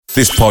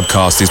This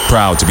podcast is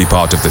proud to be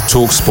part of the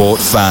TalkSport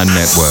Fan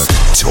Network.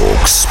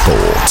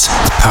 TalkSport.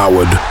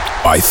 Powered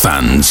by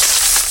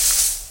fans.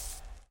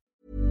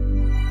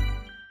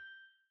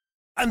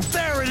 And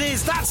there it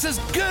is, that's as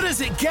good as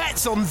it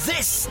gets on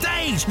this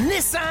stage.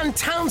 Nissan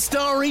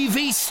Townstar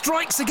EV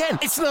strikes again.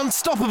 It's an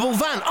unstoppable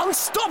van,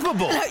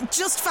 unstoppable.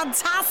 Just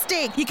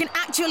fantastic. You can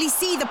actually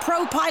see the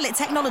Pro Pilot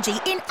technology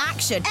in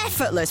action.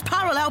 Effortless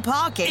parallel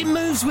parking. It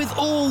moves with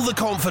all the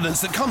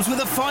confidence that comes with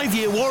a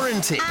 5-year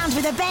warranty. And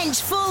with a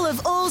bench full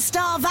of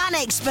all-star van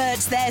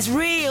experts, there's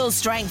real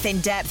strength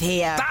in depth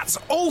here. That's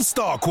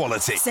all-star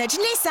quality. Search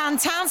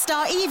Nissan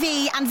Townstar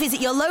EV and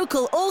visit your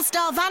local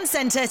all-star van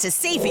centre to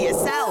see for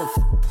yourself.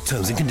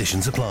 Terms and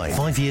conditions apply.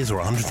 5 years or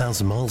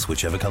 100,000 miles,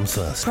 whichever comes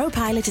first.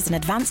 ProPilot is an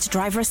advanced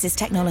driver assist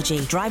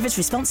technology. Driver's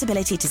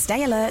responsibility to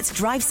stay alert,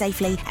 drive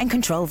safely, and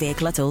control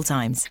vehicle at all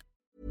times.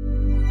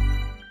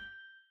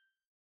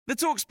 The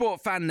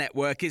TalkSport Fan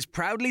Network is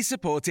proudly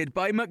supported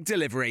by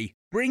McDelivery,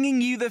 bringing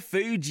you the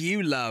food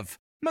you love.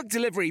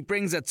 McDelivery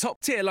brings a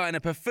top-tier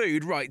lineup of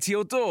food right to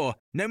your door.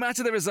 No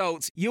matter the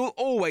result, you'll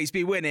always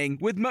be winning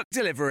with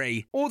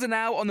McDelivery. Order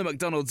now on the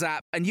McDonald's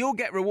app and you'll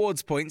get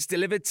rewards points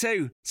delivered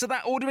too. So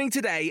that ordering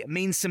today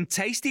means some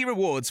tasty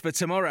rewards for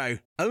tomorrow.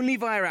 Only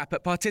via app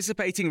at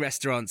participating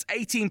restaurants.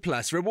 18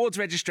 plus. Rewards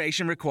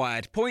registration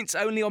required. Points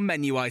only on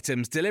menu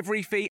items.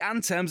 Delivery fee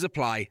and terms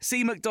apply.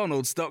 See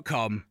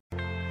mcdonalds.com.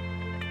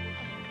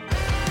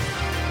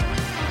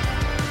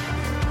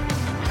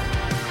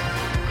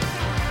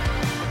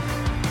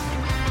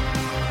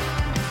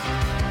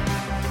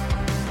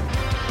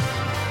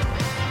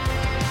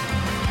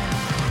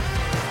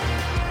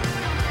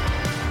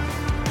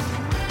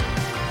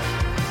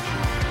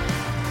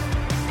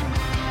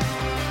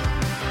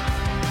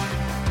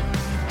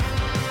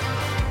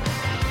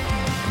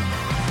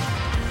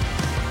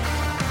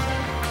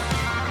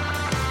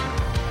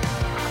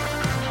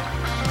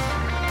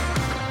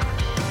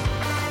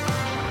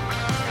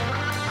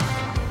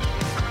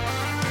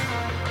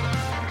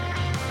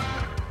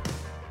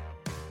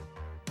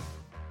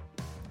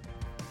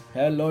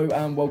 Hello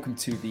and welcome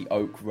to the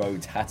Oak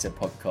Road Hatter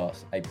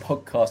podcast, a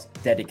podcast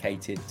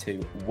dedicated to,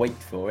 wait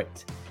for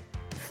it,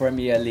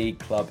 Premier League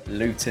club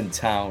Luton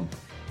Town.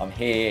 I'm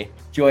here,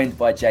 joined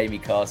by Jamie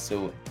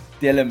Castle,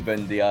 Dylan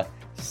Bundia,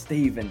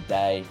 Stephen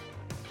Day.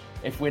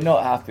 If we're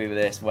not happy with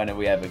this, when are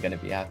we ever going to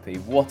be happy?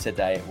 What a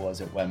day it was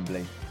at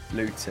Wembley.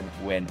 Luton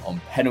win on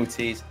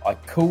penalties. I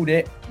called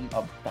it.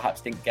 I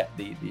perhaps didn't get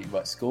the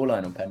right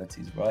scoreline on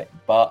penalties right,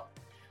 but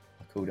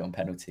I called it on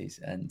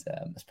penalties, and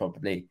that's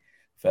probably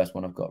first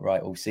one I've got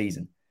right all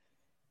season.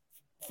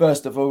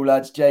 First of all,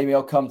 lads, Jamie,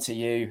 I'll come to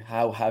you.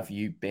 How have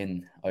you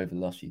been over the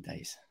last few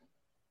days?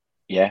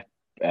 Yeah,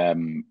 I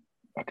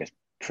guess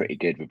pretty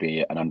good would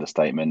be an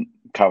understatement.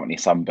 Currently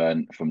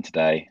sunburnt from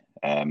today.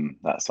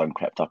 That sun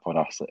crept up on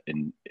us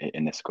in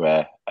the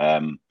square.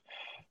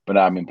 But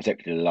no, I mean,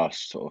 particularly the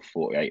last sort of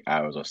 48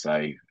 hours or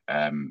so,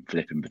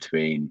 flipping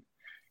between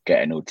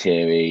getting all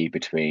teary,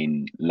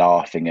 between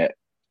laughing at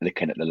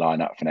looking at the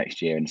lineup for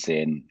next year and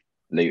seeing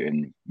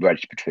Luton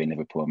wedged between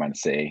Liverpool and Man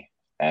City.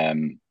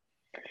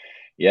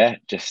 Yeah,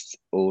 just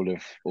all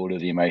of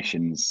the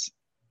emotions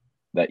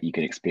that you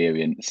can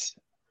experience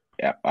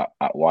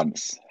at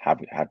once have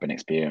been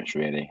experienced.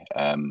 Really,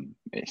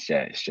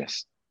 it's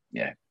just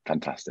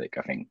fantastic.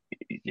 I think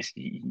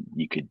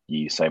you could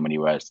use so many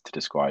words to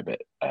describe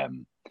it.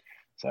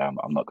 So I'm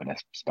not going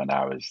to spend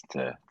hours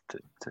to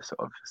sort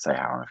of say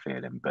how I'm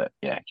feeling, but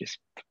yeah, just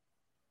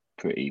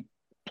pretty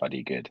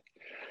bloody good.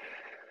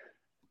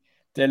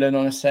 Dylan,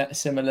 on a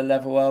similar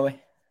level, are we?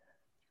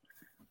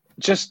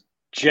 Just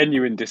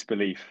genuine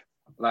disbelief.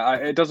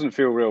 Like it doesn't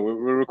feel real.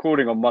 We're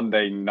recording on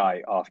Monday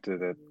night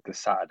after the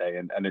Saturday,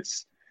 and it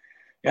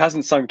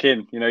hasn't sunk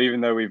in. You know,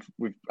 even though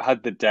we've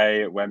had the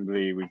day at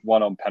Wembley, we've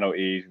won on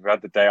penalties, we've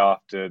had the day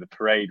after, the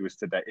parade was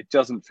today. It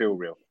doesn't feel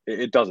real.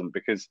 It doesn't,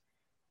 because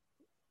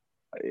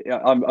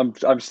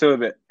I'm still a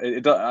bit.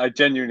 I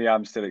genuinely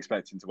am still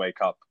expecting to wake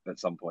up at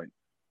some point,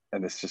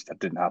 and this just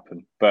didn't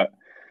happen. But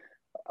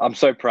I'm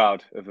so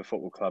proud of the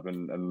football club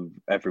and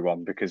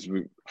everyone, because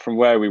from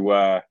where we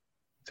were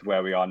to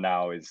where we are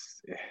now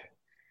it's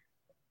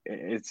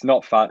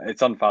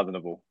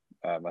unfathomable.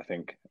 I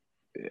think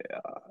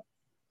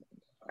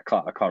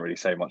I can't really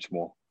say much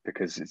more,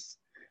 because it's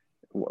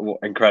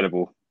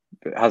incredible.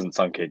 But it hasn't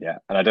sunk in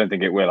yet, and I don't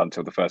think it will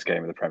until the first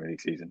game of the Premier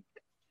League season.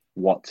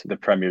 What? The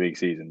Premier League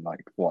season?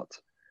 Like what?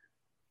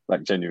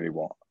 Like genuinely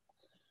what?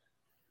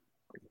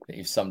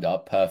 You've summed it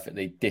up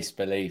perfectly.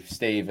 Disbelief.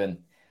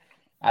 Stephen,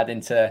 add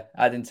into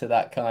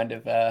that kind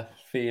of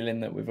feeling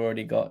that we've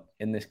already got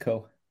in this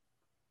call.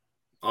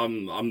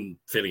 I'm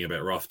feeling a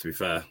bit rough, to be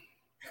fair.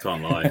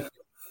 Can't lie.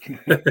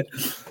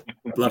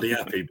 Bloody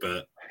happy,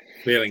 but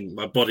feeling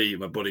my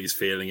body's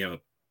feeling it.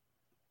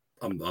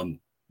 I'm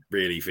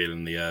really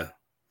feeling the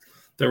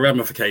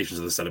ramifications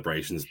of the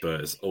celebrations, but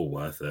it's all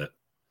worth it.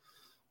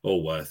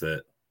 All worth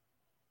it.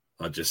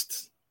 I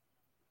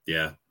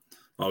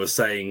was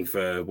saying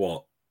for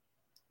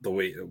the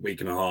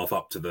week and a half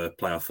up to the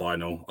playoff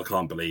final, I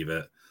can't believe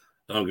it.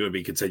 And I'm going to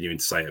be continuing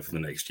to say it for the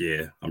next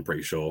year, I'm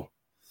pretty sure.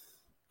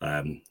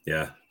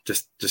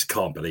 Just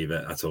can't believe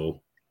it at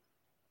all.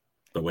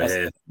 But we're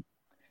here.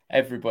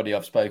 Everybody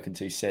I've spoken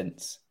to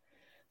since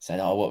said,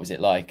 "Oh, what was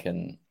it like?"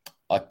 And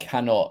I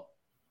cannot.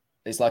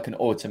 It's like an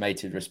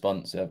automated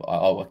response of,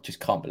 "Oh, I just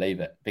can't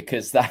believe it,"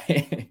 because that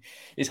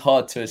it's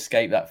hard to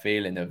escape that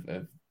feeling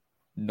of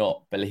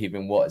not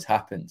believing what has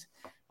happened.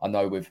 I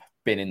know we've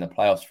been in the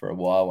playoffs for a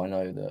while. I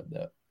know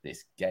that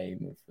this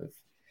game of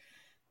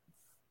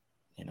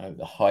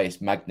the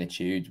highest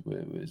magnitude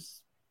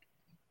was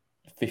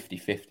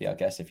 50-50, I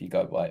guess, if you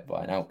go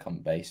by an outcome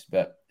base.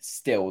 But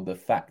still, the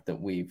fact that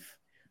we've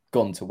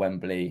gone to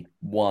Wembley,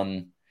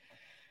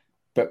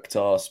 booked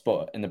our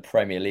spot in the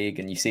Premier League,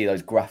 and you see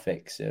those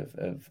graphics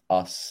of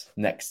us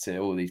next to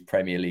all these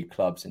Premier League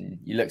clubs, and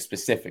you look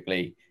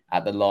specifically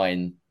at the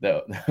line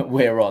that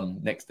we're on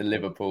next to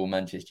Liverpool,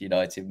 Manchester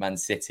United, Man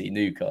City,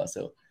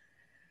 Newcastle.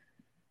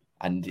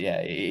 And yeah,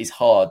 it is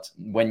hard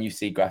when you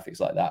see graphics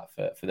like that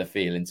for the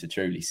feeling to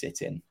truly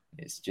sit in.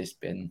 It's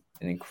just been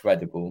an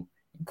incredible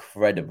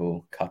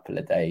couple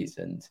of days.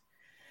 And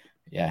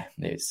yeah,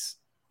 it's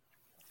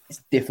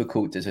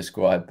difficult to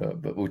describe,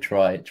 but we'll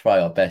try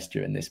our best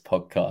during this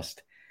podcast.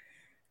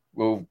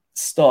 We'll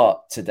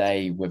start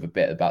today with a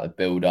bit about the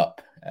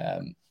build-up.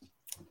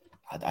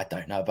 I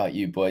don't know about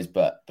you boys,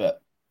 but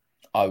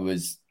I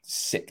was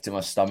sick to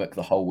my stomach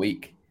the whole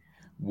week.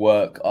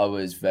 Work, I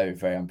was very,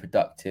 very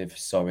unproductive.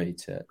 Sorry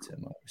to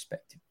my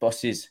respective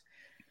bosses,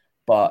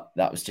 but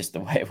that was just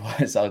the way it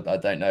was. I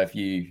don't know if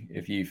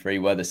you three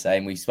were the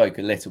same. We spoke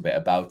a little bit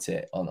about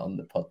it on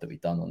the pod that we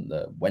done on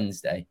the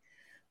Wednesday,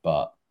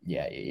 but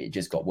yeah, it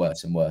just got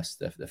worse and worse.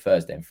 The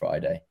Thursday and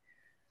Friday,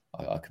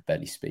 I could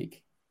barely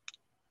speak.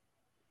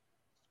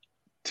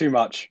 Too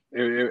much.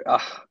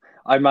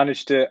 I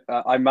managed to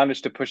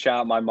push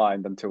out my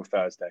mind until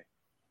Thursday,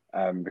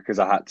 because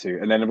I had to.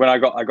 And then when I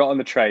got on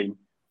the train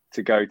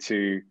to go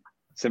to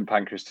St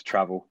Pancras to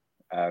travel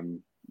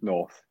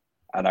north,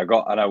 and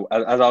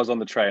as I was on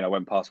the train, I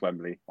went past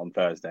Wembley on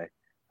Thursday,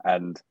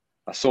 and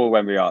I saw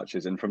Wembley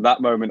Archers, and from that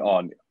moment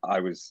on,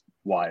 I was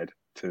wired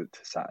to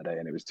Saturday,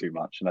 and it was too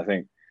much. And I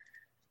think,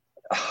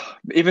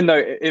 even though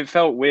it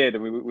felt weird,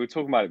 and we were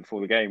talking about it before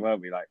the game,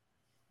 weren't we? Like,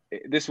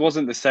 this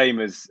wasn't the same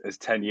as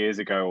 10 years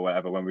ago or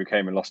whatever, when we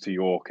came and lost to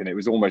York, and it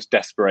was almost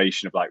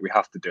desperation of like, we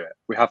have to do it.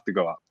 We have to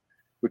go up.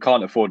 We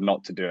can't afford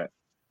not to do it.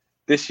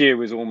 This year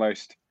was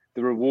almost,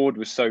 the reward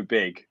was so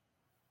big,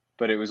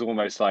 but it was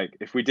almost like,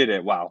 if we did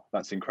it, wow,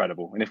 that's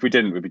incredible. And if we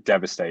didn't, we'd be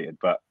devastated.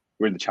 But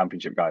we're in the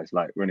Championship, guys.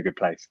 Like, we're in a good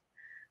place.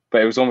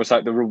 But it was almost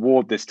like the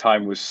reward this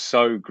time was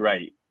so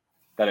great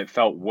that it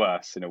felt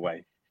worse in a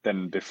way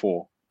than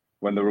before,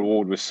 when the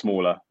reward was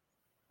smaller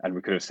and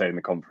we could have stayed in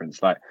the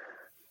conference. Like,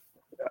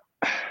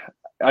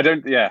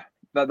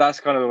 that's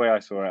kind of the way I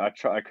saw it.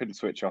 I couldn't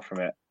switch off from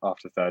it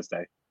after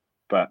Thursday,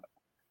 but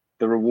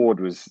the reward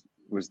was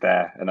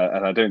there, and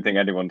I don't think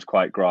anyone's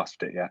quite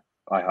grasped it yet.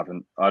 I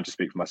haven't. I'll just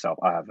speak for myself.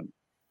 I haven't.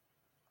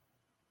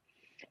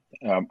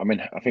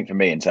 I think for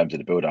me, in terms of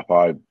the build-up,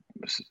 I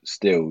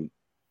still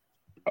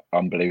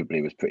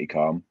unbelievably was pretty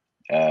calm.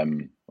 I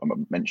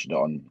mentioned it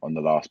on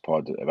the last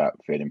pod about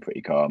feeling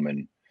pretty calm,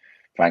 and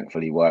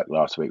thankfully work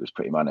last week was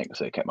pretty manic,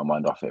 so it kept my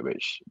mind off it,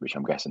 which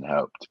I'm guessing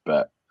helped.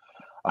 But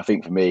I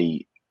think for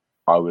me,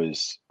 I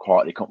was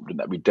quietly confident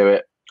that we'd do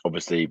it.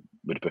 Obviously,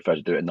 would have preferred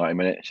to do it in 90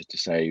 minutes just to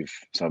save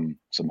some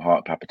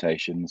heart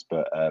palpitations.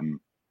 But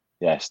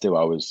still,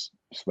 I was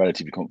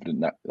relatively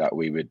confident that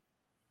we would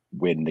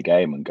win the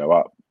game and go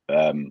up.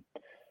 And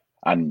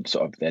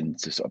sort of then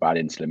to sort of add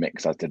into the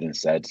mix, as Dylan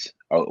said,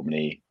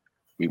 ultimately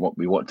we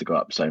want to go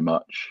up so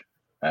much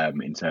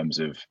in terms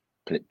of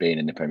being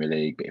in the Premier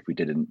League. But if we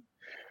didn't,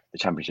 the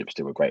Championship's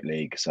still a great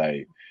league. So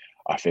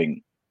I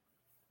think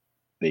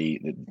the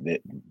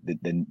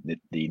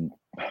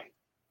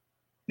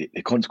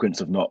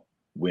consequence of not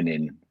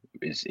winning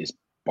is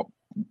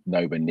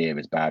nowhere near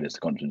as bad as the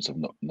consequence of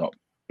not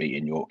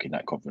beating York in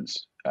that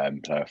conference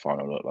playoff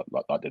final,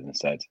 like Dylan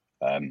said.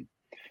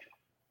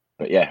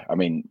 But yeah, I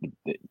mean,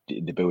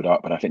 the build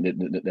up, and I think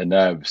the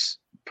nerves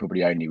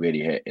probably only really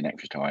hit in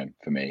extra time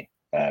for me.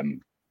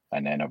 And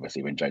then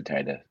obviously when Joe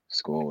Taylor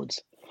scored,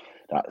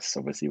 that's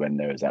obviously when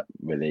there was that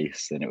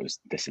release, and it was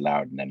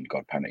disallowed, and then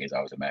God penalties,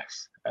 I was a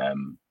mess.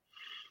 And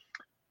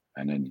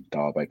then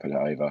Darbo put it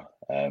over,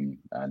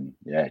 and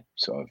yeah,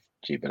 sort of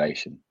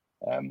jubilation.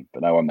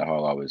 But no, on the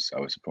whole, I was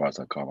surprised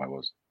how calm I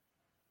was.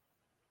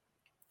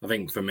 I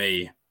think for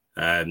me,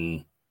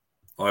 I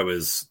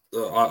was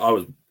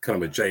kind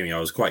of with Jamie. I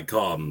was quite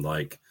calm.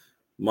 Like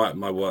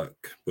my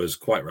work was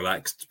quite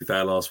relaxed. To be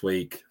fair, last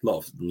week,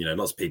 lots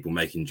of people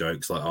making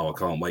jokes like, "Oh, I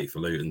can't wait for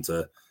Luton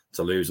to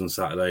lose on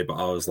Saturday." But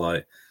I was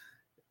like,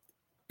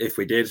 if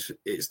we did,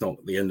 it's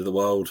not the end of the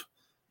world,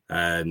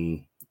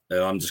 and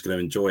I'm just going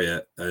to enjoy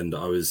it. And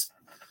I was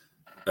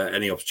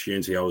any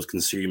opportunity, I was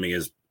consuming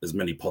as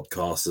many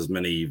podcasts, as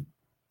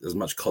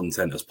much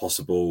content as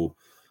possible,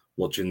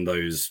 watching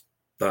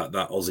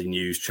that Aussie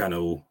news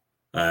channel,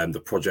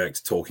 the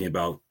project talking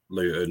about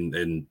Luton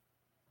in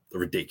a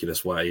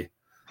ridiculous way.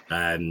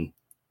 And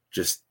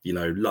just,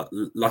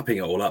 lapping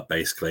it all up,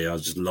 basically. I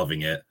was just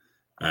loving it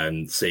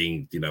and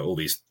seeing, all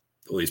these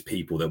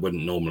people that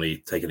wouldn't normally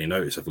take any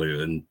notice of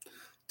Luton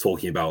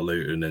talking about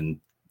Luton in,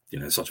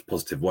 such a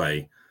positive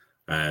way.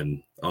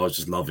 And I was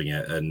just loving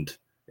it. And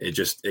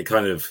it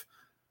kind of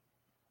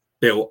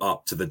built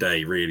up to the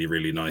day really,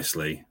 really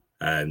nicely.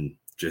 And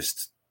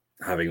just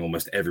having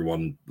almost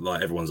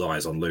everyone's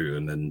eyes on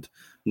Luton and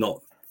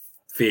not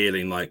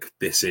feeling like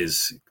this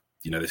is,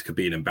 this could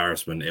be an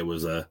embarrassment. It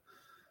was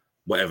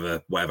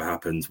whatever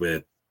happens,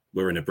 we're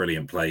in a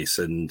brilliant place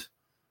and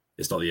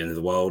it's not the end of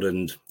the world.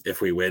 And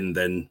if we win,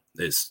 then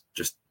it's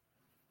just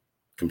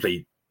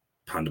complete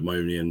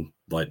pandemonium,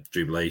 like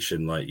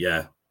jubilation,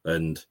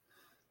 and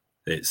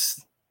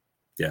it's,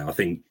 I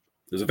think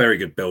there's a very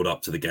good build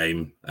up to the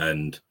game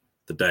and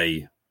the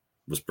day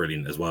was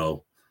brilliant as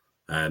well.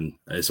 And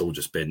it's all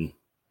just been,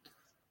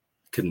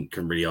 couldn't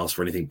really ask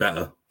for anything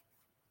better.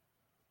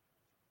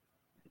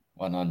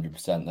 100%.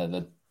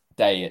 The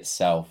day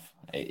itself,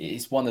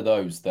 it's one of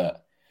those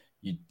that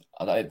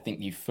I don't think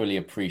you fully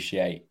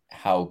appreciate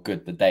how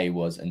good the day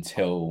was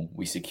until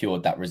we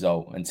secured that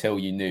result, until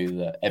you knew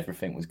that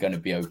everything was going to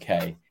be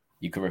okay.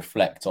 You could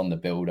reflect on the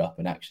build-up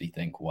and actually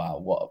think, wow,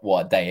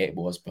 what a day it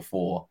was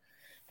before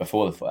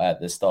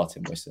the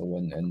starting whistle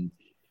and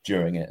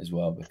during it as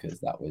well, because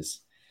that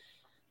was,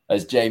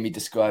 as Jamie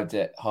described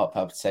it, heart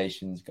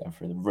palpitations going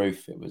through the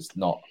roof. It was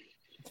not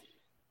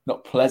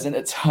pleasant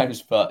at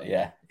times, but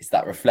yeah, it's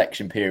that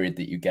reflection period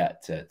that you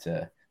get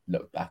to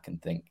look back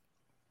and think,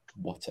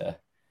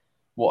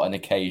 what an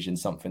occasion,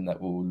 something that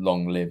will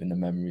long live in the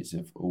memories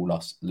of all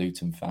us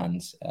Luton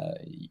fans.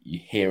 You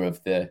hear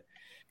of the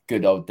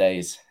good old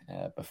days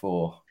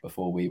before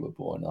we were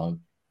born.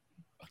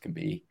 I can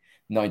be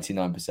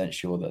 99%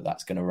 sure that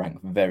that's going to rank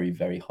very,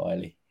 very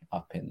highly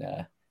up in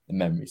the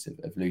memories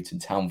of Luton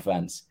Town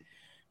fans.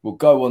 We'll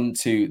go on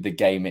to the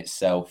game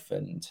itself,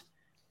 and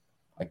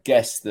I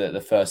guess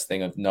the first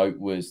thing of note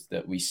was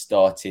that we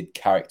started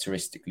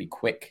characteristically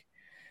quick.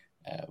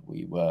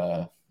 We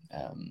were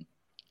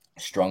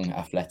strong,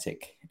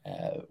 athletic.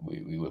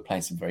 We were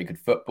playing some very good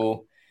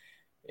football.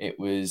 It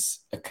was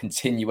a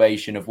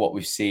continuation of what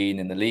we've seen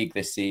in the league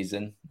this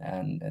season.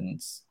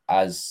 And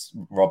as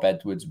Rob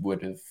Edwards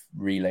would have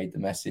relayed the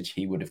message,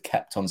 he would have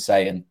kept on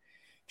saying,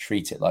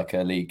 treat it like a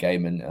league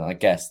game. And I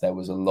guess there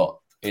was a lot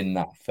in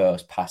that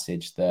first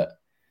passage that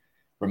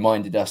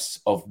reminded us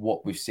of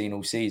what we've seen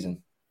all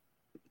season.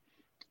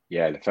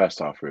 Yeah, the first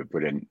half we were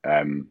brilliant.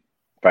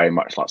 Very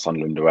much like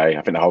Sunderland away.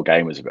 I think the whole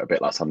game was a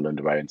bit like Sunderland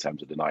away in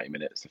terms of the 90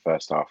 minutes. The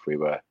first half we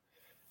were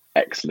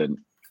excellent.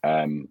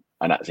 And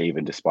that's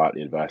even despite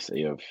the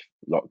adversity of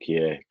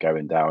Lockyer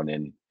going down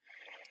in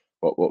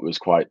what was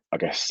quite, I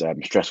guess,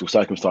 stressful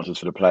circumstances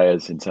for the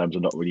players in terms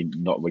of not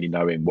really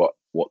knowing what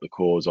the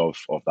cause of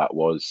that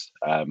was.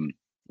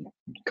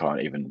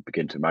 Can't even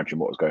begin to imagine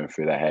what was going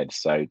through their heads.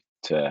 So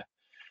to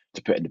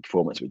put in the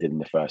performance we did in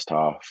the first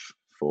half,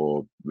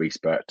 for Reece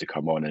Burt to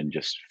come on and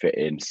just fit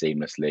in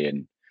seamlessly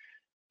and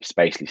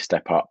basically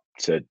step up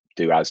to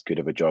do as good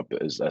of a job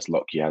as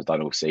Lockyer has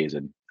done all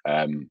season.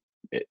 I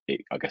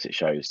guess it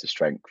shows the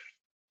strength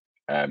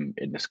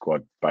in the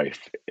squad, both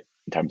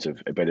in terms of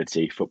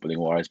ability, footballing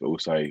wise, but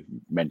also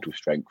mental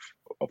strength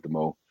of them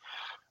all.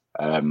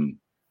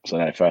 So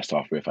no, first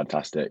half we were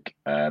fantastic.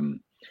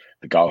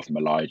 The goal from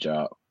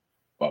Elijah,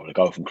 well, the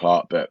goal from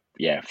Clark, but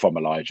yeah, from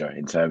Elijah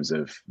in terms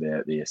of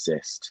the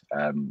assist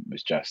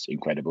was just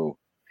incredible.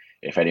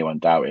 If anyone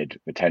doubted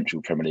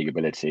potential Premier League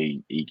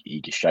ability,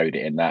 he just showed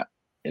it in that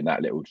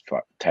little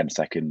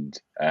 10-second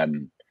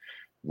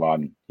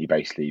run. He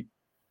basically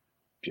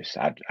just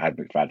had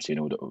McFadden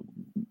all the,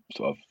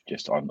 sort of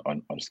just on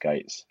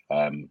skates.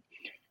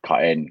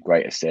 Cut in,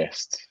 great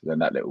assist. Then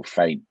that little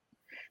faint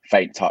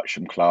touch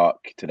from Clark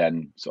to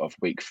then sort of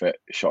weak foot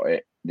shot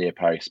it near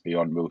post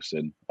beyond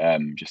Wilson.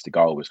 Just the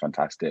goal was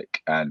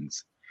fantastic, and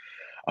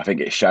I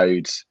think it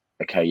showed,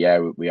 okay, yeah,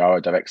 we are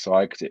a direct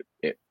side because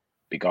it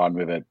began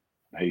with a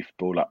hoof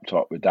ball up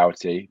top with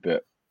Doughty,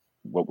 but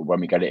when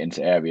we get it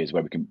into areas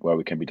where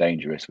we can be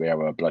dangerous, we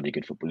are a bloody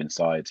good football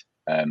inside.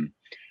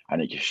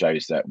 And it just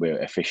shows that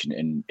we're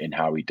efficient in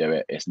how we do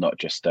it. It's not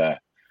just a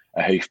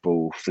hoof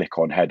ball flick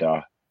on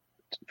header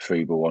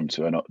through ball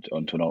onto an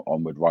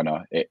onward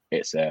runner.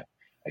 It's a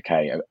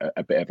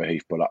bit of a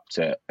hoof ball up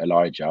to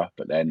Elijah,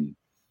 but then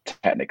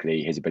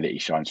technically his ability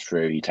shines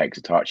through. He takes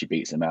a touch, he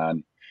beats a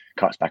man,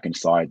 cuts back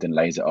inside, then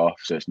lays it off.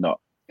 So it's not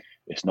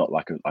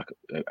like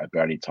a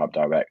Burnley type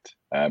direct.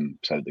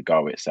 So the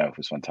goal itself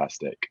was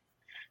fantastic.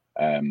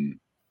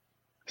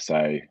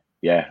 So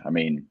yeah, I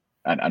mean,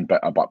 and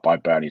by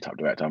Burnley type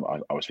direct,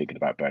 I was thinking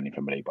about Burnley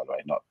Premier League, by the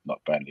way,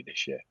 not Burnley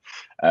this year.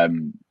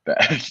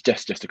 But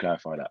just to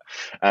clarify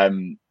that.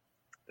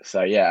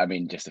 So yeah, I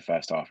mean, just the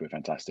first half were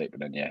fantastic, but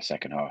then yeah,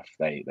 second half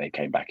they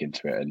came back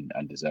into it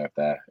and deserved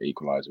their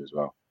equaliser as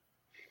well.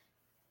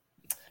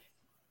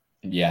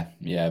 Yeah,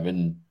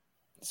 and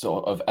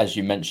sort of as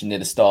you mentioned near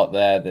the start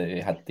there,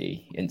 they had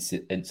the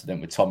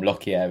incident with Tom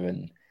Lockyer,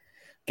 and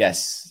I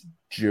guess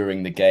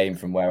during the game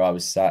from where I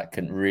was sat,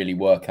 couldn't really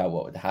work out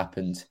what had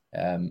happened.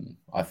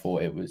 I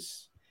thought it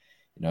was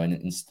an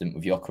incident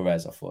with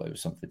Gyökeres. I thought it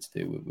was something to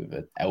do with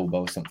an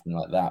elbow or something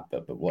like that.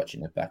 But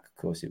watching it back,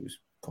 of course, it was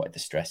quite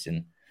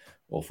distressing,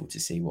 awful to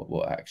see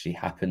what actually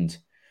happened.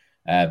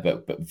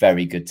 But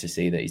very good to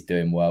see that he's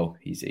doing well.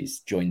 He's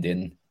joined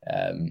in,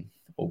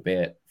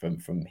 albeit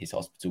from his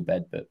hospital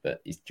bed,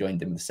 but he's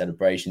joined in with the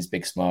celebrations,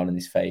 big smile on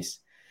his face,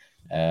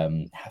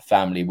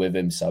 family with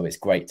him. So it's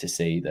great to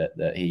see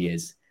that he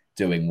is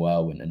doing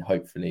well and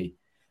hopefully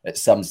at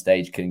some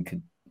stage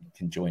can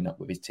join up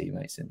with his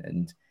teammates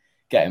and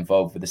get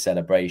involved with the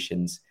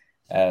celebrations.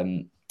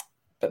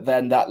 But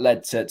then that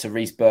led to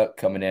Reece Burke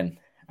coming in.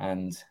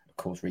 And of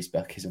course, Reece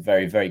Burke is a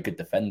very, very good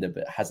defender,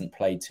 but hasn't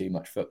played too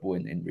much football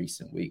in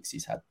recent weeks.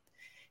 He's had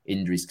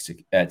injuries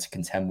to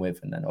contend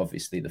with. And then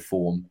obviously the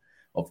form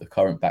of the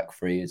current back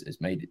three has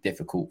made it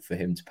difficult for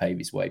him to pave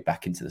his way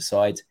back into the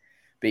side.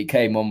 But he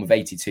came on with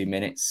 82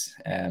 minutes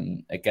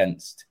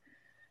against,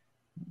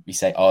 we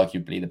say,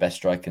 arguably the best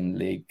striker in the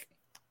league.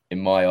 In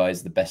my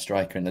eyes, the best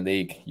striker in the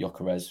league.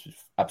 Gyökeres was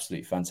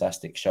absolutely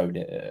fantastic, showed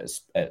it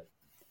at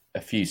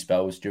a few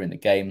spells during the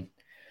game.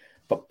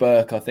 But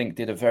Burke, I think,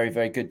 did a very,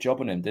 very good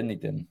job on him, didn't he,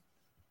 Dim?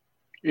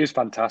 He was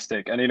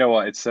fantastic. And you know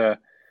what?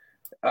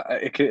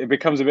 It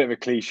becomes a bit of a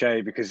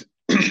cliche because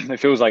it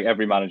feels like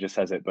every manager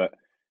says it, but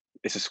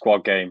it's a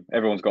squad game.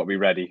 Everyone's got to be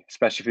ready,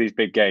 especially for these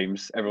big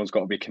games. Everyone's got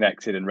to be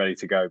connected and ready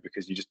to go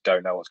because you just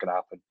don't know what's going to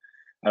happen.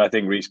 And I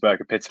think Reece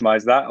Burke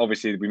epitomised that.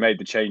 Obviously, we made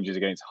the changes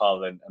against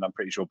Hull, and I'm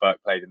pretty sure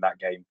Burke played in that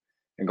game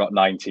and got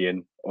 90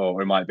 in,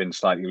 or it might have been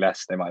slightly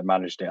less. They might have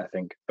managed it, I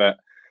think. But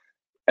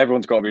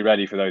everyone's got to be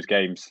ready for those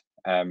games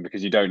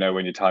because you don't know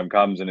when your time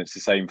comes. And it's the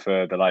same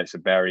for the likes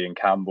of Berry and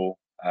Campbell.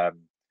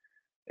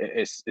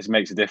 It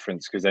makes a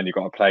difference because then you've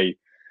got to play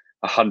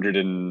 100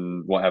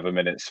 and whatever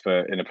minutes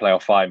in a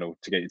playoff final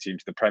to get your team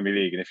to the Premier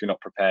League. And if you're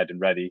not prepared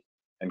and ready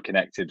and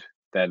connected,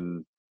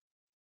 then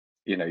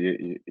you're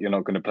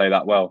not going to play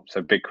that well.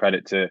 So big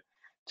credit to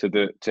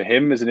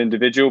him as an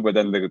individual, but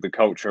then the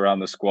culture around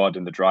the squad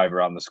and the drive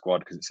around the squad,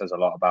 because it says a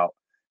lot about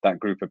that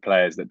group of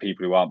players, that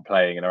people who aren't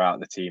playing and are out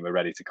of the team are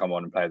ready to come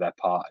on and play their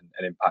part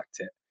and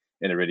impact it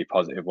in a really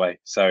positive way.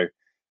 So I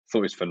thought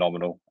it was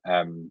phenomenal.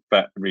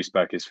 But Reece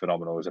Burke is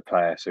phenomenal as a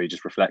player. So he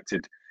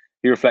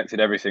reflected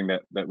everything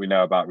that we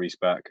know about Reece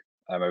Burke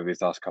over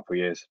these last couple of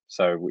years.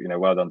 So,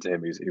 well done to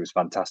him. He was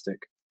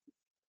fantastic.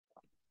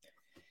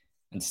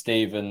 And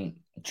Stephen,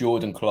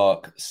 Jordan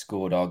Clark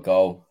scored our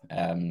goal.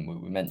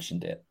 We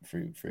mentioned it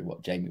through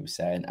what Jamie was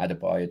saying.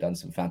 Adebayo done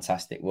some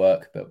fantastic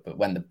work, but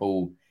when the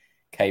ball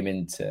came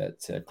into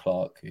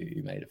Clark,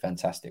 who made a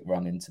fantastic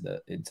run into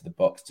the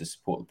box to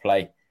support the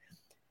play.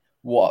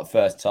 What a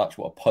first touch!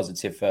 What a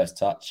positive first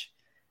touch!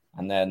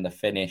 And then the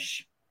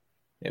finish,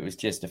 it was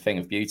just a thing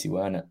of beauty,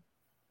 weren't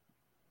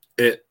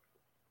it?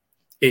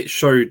 It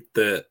showed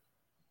that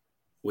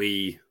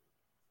we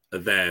are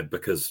there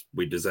because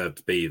we deserve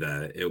to be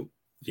there.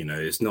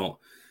 It's not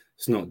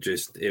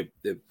just it.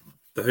 The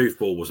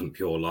hoofball wasn't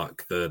pure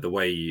luck. The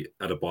way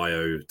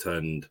Adebayo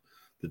turned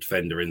the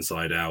defender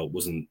inside out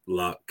wasn't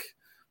luck.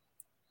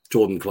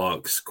 Jordan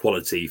Clark's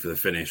quality for the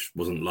finish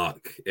wasn't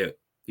luck. It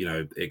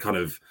kind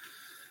of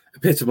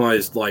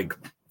epitomised like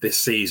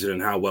this season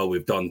and how well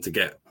we've done to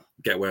get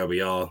where we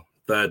are,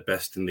 third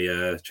best in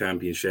the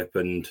championship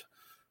and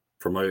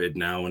promoted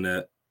now.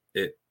 And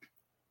it,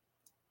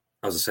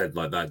 as I said,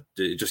 like that,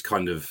 it just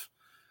kind of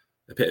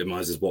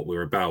epitomises what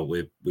we're about.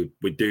 We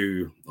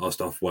do our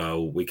stuff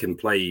well. We can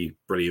play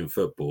brilliant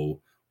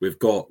football. We've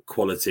got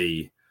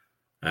quality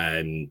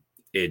in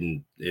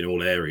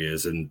all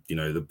areas, and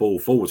the ball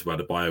forward to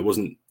Adebayo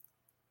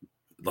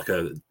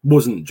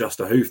wasn't just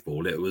a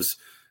hoofball. It was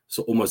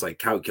almost like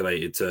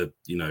calculated to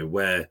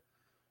where,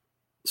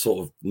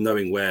 sort of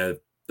knowing where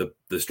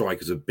the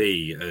strikers would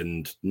be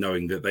and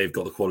knowing that they've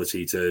got the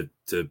quality to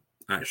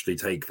actually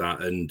take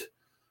that and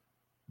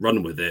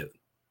run with it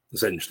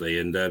essentially.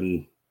 And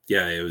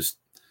it was,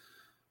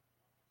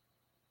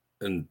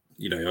 and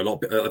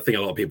I think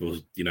a lot of people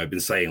have been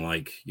saying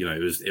like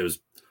it was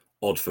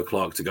odd for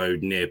Clark to go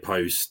near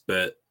post,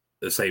 but at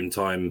the same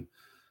time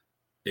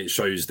it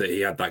shows that he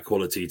had that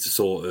quality to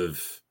sort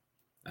of,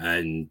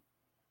 and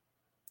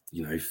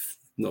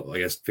not I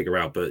guess figure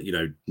out, but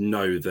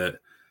know that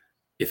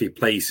if he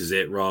places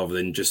it rather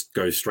than just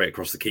go straight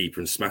across the keeper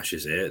and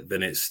smashes it,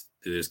 then it's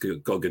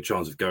got a good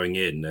chance of going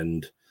in.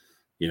 And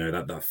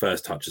that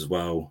first touch as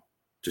well,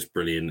 just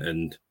brilliant.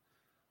 And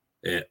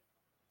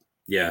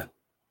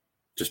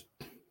just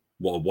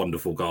what a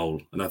wonderful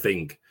goal. And I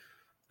think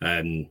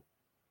I'm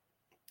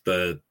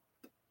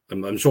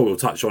sure we'll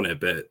touch on it,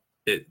 but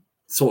it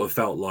sort of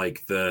felt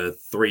like the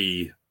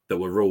three that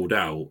were ruled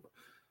out,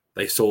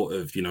 they sort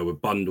of were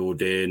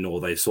bundled in,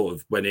 or they sort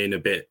of went in a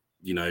bit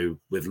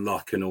with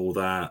luck and all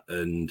that.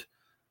 And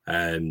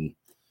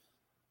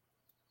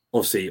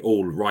obviously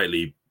all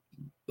rightly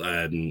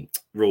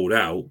ruled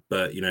out,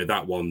 but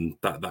that one,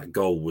 that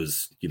goal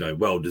was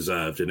well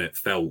deserved, and it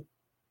felt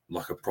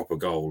like a proper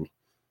goal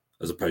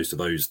as opposed to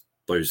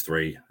those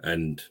three.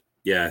 And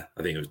I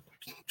think it was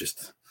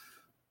just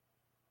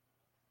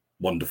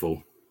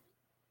wonderful.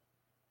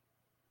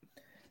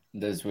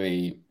 As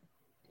we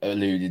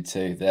alluded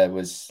to, there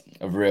was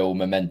a real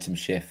momentum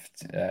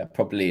shift,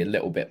 probably a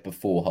little bit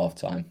before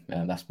halftime.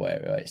 That's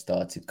where it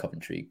started.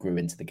 Coventry grew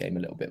into the game a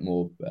little bit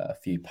more. A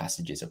few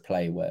passages of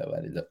play where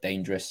they looked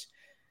dangerous.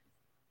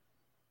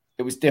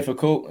 It was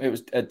difficult. It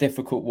was a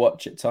difficult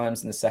watch at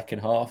times in the second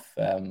half.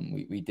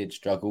 We did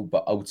struggle,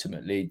 but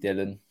ultimately,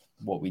 Dylan,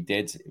 what we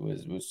did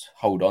was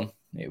hold on.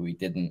 We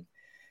didn't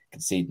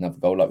concede another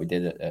goal like we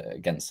did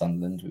against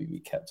Sunderland. We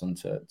kept on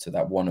to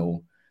that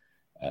 1-1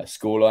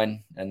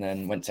 scoreline, and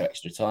then went to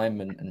extra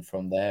time, and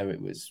from there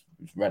it was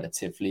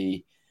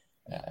relatively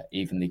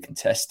evenly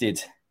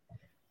contested.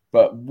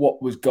 But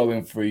what was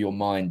going through your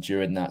mind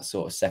during that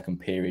sort of second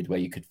period where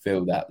you could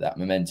feel that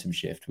momentum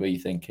shift? Were you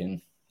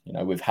thinking,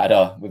 we've had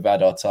our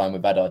time,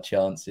 we've had our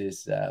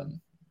chances,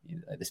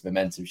 this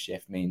momentum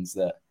shift means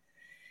that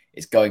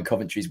it's going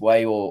Coventry's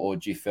way, or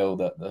do you feel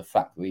that the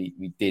fact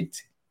we did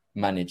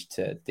manage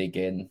to dig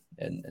in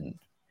and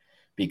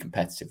be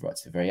competitive right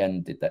to the very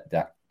end, did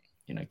that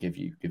give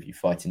you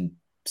fighting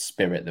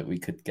spirit that we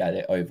could get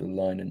it over the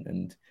line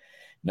and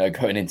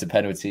going into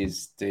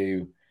penalties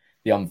do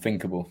the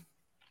unthinkable?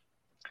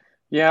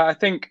 Yeah, I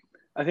think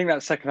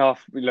that second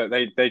half, look,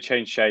 they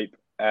changed shape.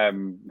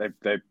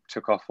 They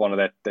took off one of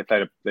their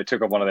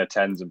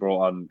 10s and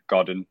brought on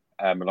Godden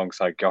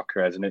alongside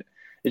Gyökeres, and it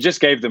just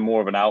gave them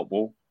more of an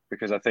outball,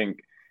 because I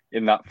think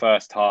in that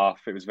first half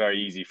it was very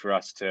easy for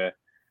us to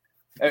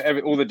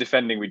all the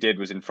defending we did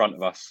was in front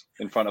of us,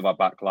 in front of our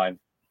back line.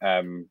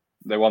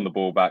 They won the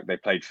ball back, they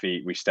played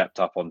feet, we stepped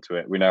up onto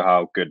it. We know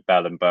how good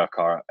Bell and Burke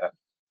are at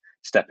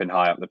stepping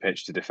high up the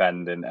pitch to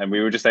defend, and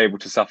we were just able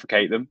to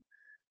suffocate them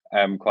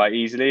quite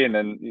easily. And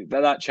then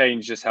that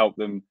change just helped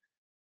them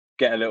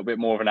get a little bit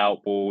more of an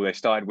outball. They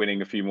started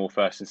winning a few more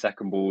first and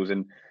second balls.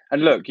 And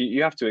look,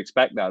 you have to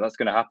expect that. That's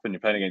going to happen. You're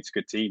playing against a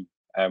good team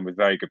with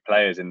very good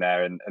players in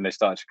there, and they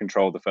started to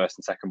control the first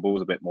and second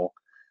balls a bit more.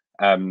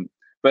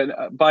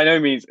 But by no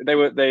means,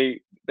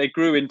 they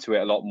grew into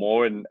it a lot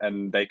more,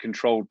 and they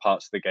controlled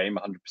parts of the game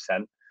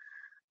 100%.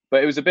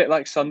 But it was a bit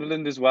like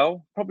Sunderland as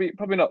well. Probably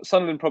not.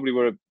 Sunderland probably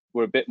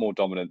were a bit more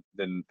dominant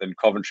than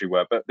Coventry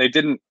were, but they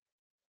didn't.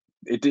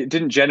 It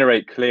didn't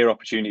generate clear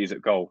opportunities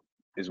at goal,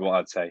 is what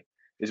I'd say.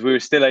 Is we were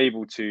still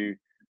able to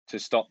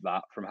stop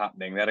that from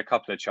happening. They had a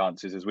couple of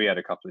chances, as we had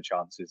a couple of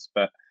chances,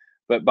 but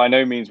by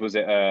no means was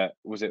it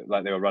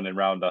like they were running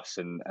around us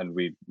and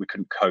we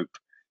couldn't cope.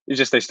 It's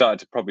just they started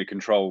to probably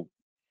control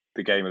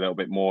the game a little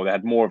bit more. They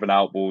had more of an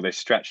outball. They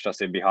stretched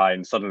us in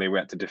behind. Suddenly we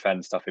had to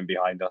defend stuff in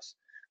behind us.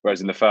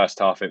 Whereas in the first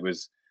half, it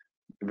was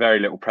very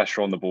little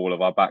pressure on the ball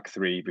of our back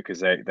three, because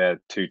their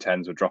 2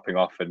 10s were dropping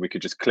off, and we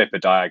could just clip a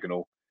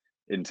diagonal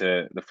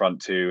into the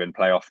front two and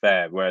play off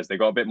there. Whereas they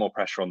got a bit more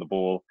pressure on the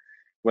ball.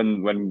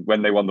 When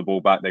they won the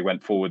ball back, they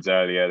went forwards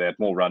earlier. They had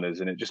more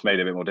runners, and it just made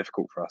it a bit more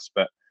difficult for us.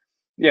 But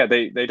yeah,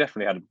 they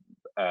definitely had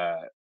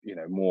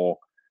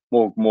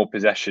more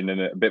possession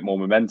and a bit more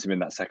momentum in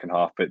that second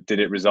half. But did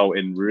it result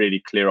in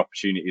really clear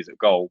opportunities at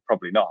goal?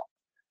 Probably not.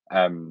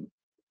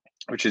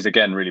 Which is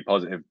again really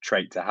positive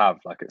trait to have,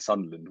 like at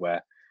Sunderland,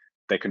 where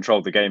they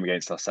controlled the game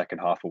against us second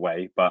half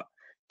away. But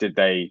did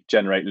they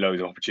generate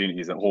loads of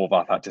opportunities that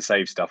Horvath had to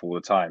save stuff all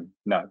the time?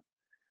 No.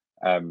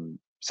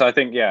 So I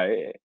think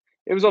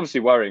it was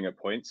obviously worrying at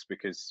points,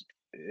 because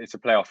it's a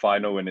playoff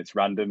final and it's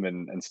random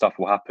and stuff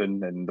will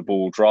happen and the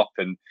ball will drop.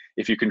 And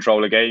if you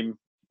control a game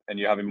and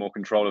you're having more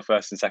control of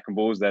first and second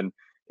balls, then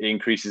it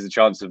increases the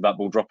chance of that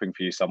ball dropping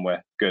for you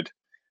somewhere good.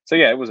 So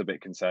yeah, it was a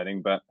bit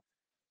concerning, but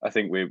I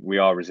think we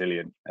are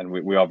resilient, and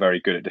we are very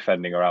good at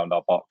defending around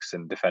our box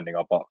and defending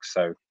our box.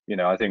 So,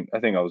 I think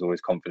I was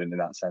always confident in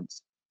that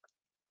sense.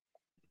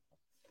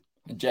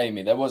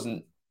 Jamie, there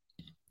wasn't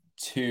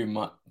too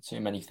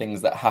many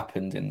things that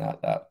happened in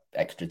that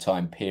extra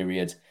time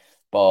period,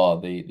 bar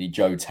the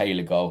Joe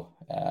Taylor goal.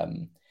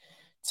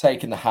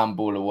 Taking the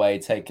handball away,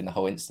 taking the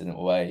whole incident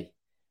away,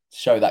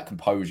 show that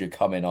composure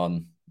coming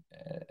on,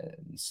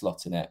 and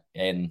slotting it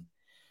in.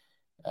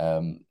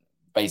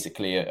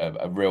 Basically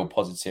a real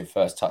positive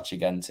first touch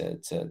again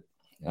to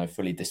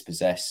fully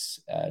dispossess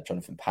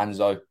Jonathan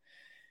Panzo.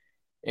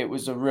 It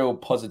was a real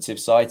positive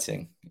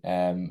sighting,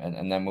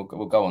 and then we'll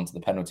go on to the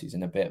penalties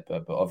in a bit.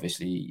 But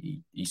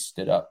obviously he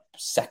stood up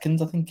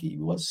second, I think he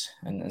was,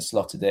 and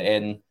slotted it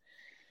in.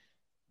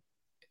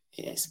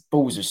 His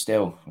balls are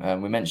still.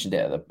 We mentioned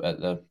it at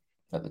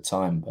the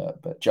time,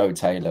 but Joe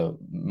Taylor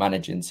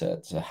managing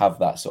to have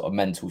that sort of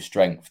mental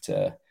strength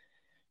to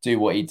do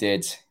what he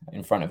did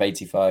in front of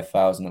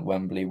 85,000 at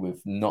Wembley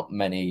with not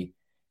many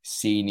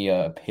senior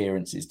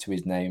appearances to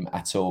his name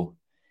at all.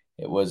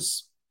 It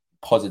was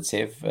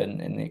positive,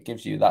 and it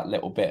gives you that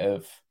little bit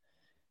of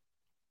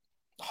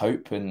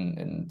hope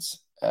and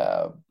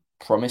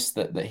promise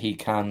that he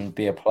can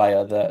be a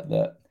player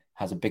that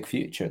has a big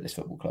future at this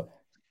football club.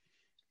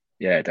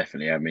 Yeah,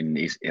 definitely. I mean,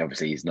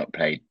 he's not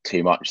played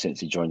too much since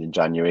he joined in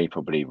January.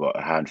 Probably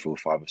a handful,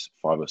 five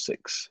or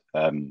six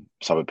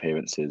sub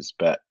appearances,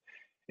 but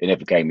in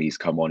every game he's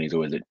come on, he's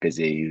always looked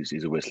busy.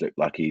 He's always looked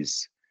like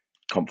he's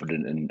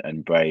confident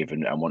and brave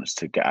and wants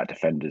to get at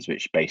defenders,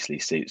 which basically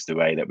suits the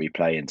way that we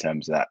play in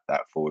terms of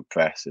that forward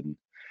press. And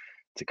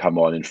to come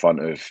on in front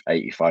of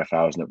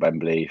 85,000 at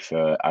Wembley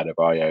for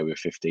Adebayo with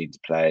 15 to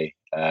play.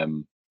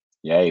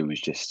 Yeah, he was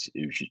just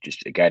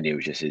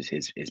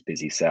his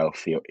busy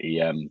self.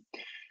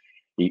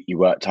 He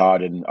worked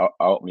hard, and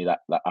ultimately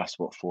that's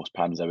what forced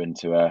Panzo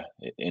into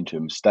a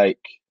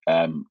mistake.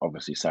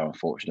 Obviously, so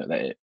unfortunate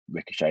that it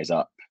ricochets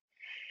up,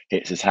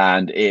 hits his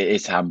hand. It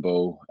is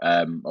handball.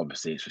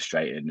 Obviously, it's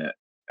frustrating that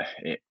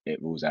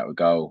it rules out a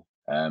goal.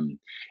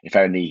 If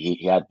only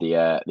he had the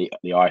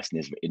ice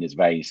in his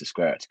veins to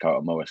square it to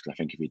Carlton Morris, because I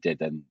think if he did,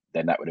 then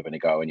that would have been a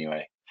goal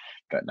anyway.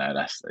 But no,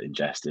 that's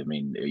ingested. I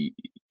mean,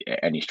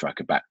 any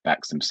striker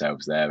backs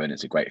themselves there, and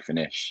it's a great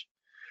finish.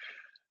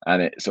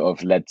 And it sort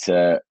of led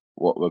to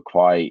what were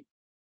quite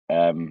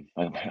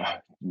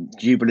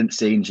jubilant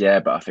scenes, yeah.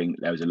 But I think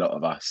there was a lot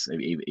of us,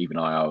 even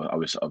I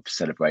was sort of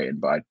celebrating,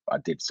 but I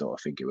did sort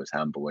of think it was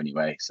handball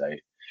anyway. So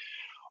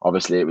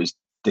obviously it was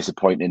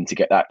disappointing to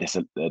get that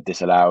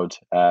disallowed.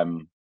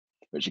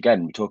 Which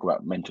again, we talk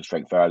about mental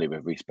strength earlier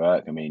with Reece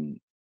Burke. I mean,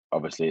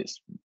 obviously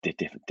it's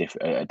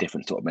a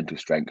different sort of mental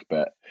strength,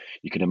 but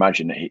you can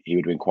imagine that he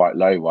would have been quite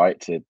low, right,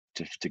 to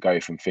go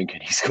from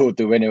thinking he scored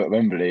the winner at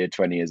Wembley at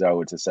 20 years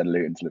old to send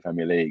Luton to the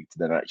Premier League to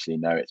then actually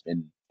know it's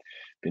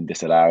been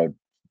disallowed.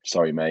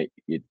 Sorry, mate,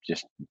 you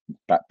just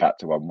back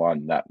to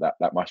 1-1.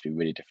 That must be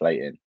really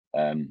deflating.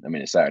 I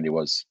mean, it certainly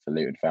was for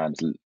Luton fans.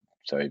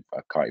 So I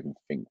can't even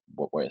think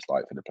what it's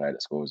like for the player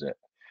that scores it.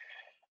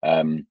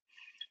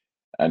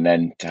 And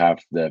then to have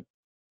the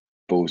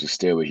balls of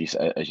steel,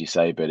 as you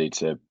say, Billy,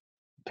 to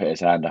put his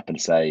hand up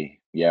and say,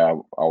 "Yeah, I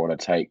want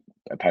to take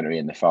a penalty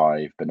in the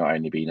 5, but not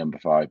only be number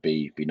 5,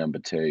 be number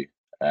 2."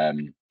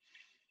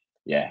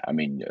 Yeah, I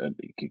mean,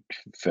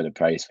 for the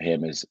praise for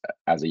him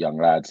as a young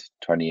lad,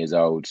 20 years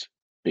old,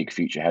 big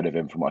future ahead of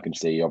him from what I can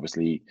see.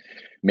 Obviously,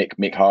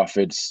 Mick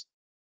Harford's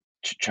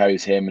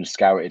chose him and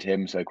scouted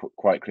him, so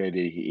quite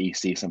clearly he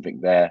sees something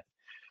there.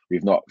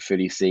 We've not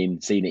fully seen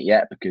it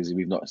yet because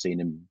we've not seen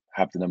him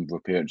have the number of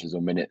appearances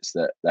or minutes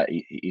that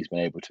he's been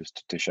able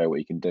to show what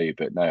he can do.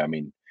 But no, I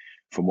mean,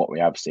 from what we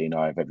have seen,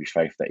 I have every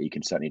faith that he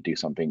can certainly do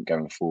something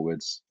going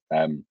forwards.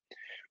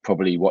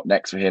 Probably what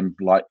next for him?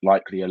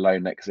 Likely a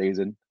loan next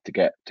season to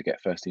get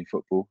first team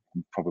football,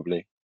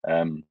 probably.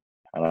 And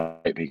I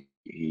hope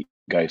he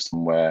goes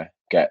somewhere,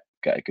 get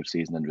a good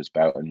season under his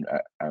belt, and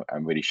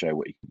really show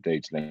what he can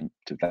do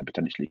to then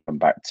potentially come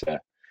back to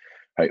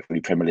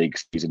hopefully Premier League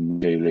season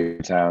 2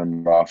 Luton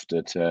Town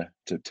after to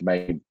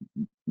make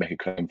a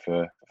claim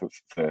for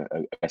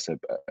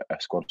a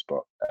squad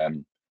spot.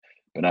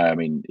 But no, I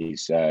mean he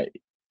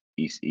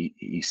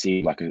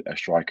seemed like a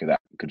striker that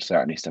could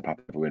certainly step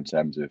up in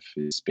terms of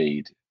his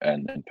speed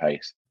and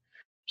pace,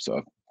 sort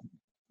of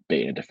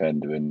beating a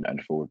defender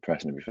and forward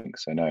press and everything.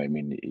 So no, I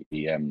mean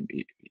he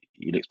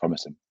looks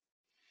promising.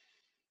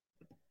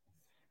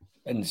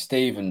 And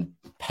Stephen,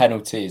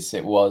 penalties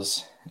it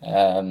was.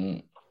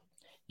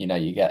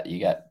 You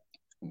get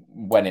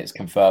when it's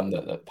confirmed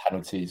that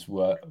penalties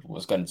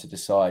was going to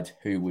decide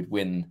who would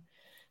win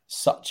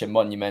such a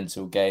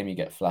monumental game. You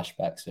get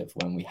flashbacks of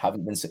when we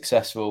haven't been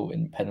successful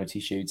in penalty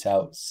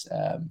shootouts.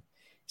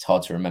 It's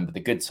hard to remember the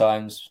good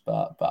times,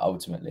 but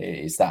ultimately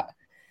it is that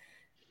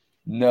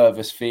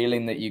nervous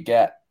feeling that you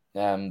get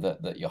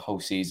that your whole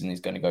season is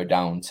going to go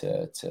down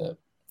to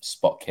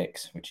spot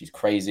kicks, which is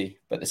crazy.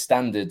 But the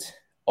standard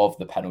of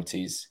the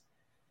penalties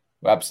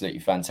were absolutely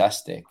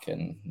fantastic.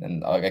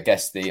 And I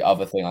guess the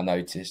other thing I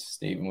noticed,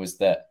 Stephen, was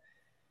that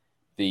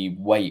the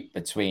wait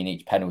between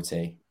each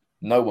penalty,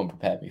 no one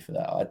prepared me for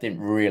that. I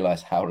didn't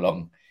realise how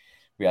long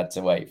we had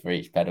to wait for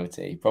each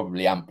penalty,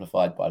 probably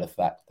amplified by the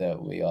fact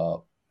that we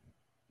are,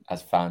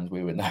 as fans,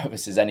 we were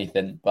nervous as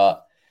anything.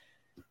 But,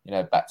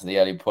 back to the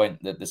early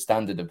point, that the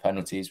standard of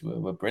penalties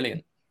were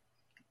brilliant.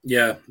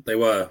 Yeah, they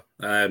were.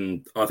 I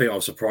think I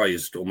was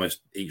surprised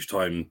almost each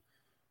time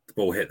the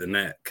ball hit the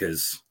net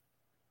because,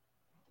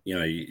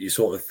 you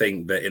sort of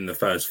think that in the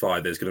first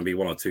 5, there's going to be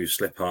 1 or 2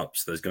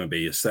 slip-ups, there's going to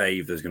be a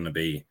save, there's going to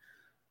be,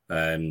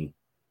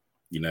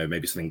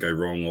 maybe something go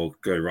wrong or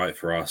go right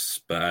for us.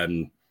 But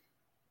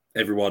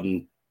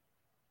everyone,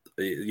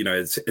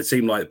 it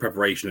seemed like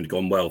preparation had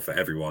gone well for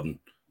everyone.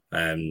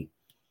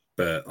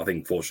 But I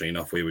think, fortunately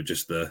enough, we were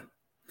just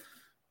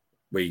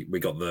we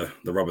got the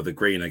rub of the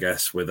green, I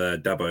guess, with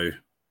Dabo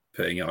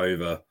putting it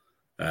over.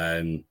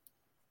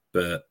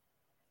 But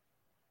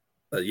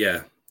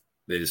yeah,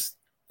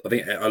 I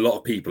think a lot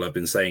of people have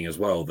been saying as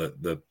well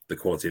that the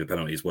quality of the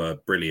penalties were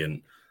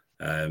brilliant.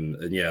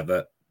 And yeah,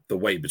 that the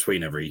wait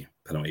between every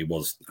penalty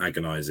was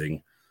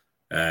agonising.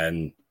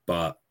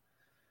 But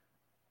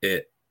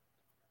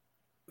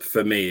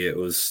for me, it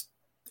was,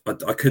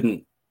 I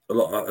couldn't,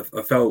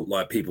 I felt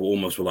like people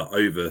almost were like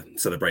over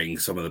celebrating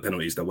some of the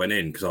penalties that went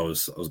in because I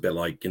was a bit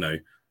like,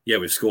 yeah,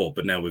 we've scored,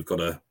 but now we've got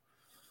to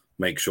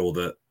make sure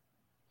that,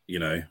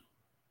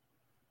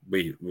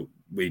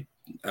 we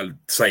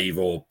save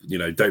or,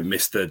 don't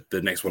miss the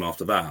next one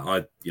after that.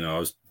 I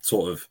was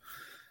sort of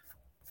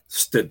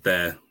stood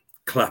there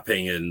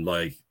clapping and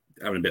like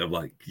having a bit of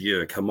like,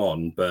 yeah, come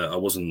on. But I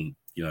wasn't,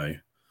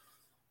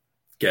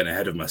 getting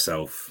ahead of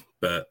myself.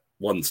 But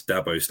once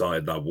Dabo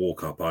started that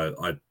walk up,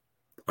 I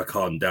I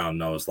calmed down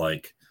and I was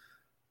like,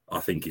 I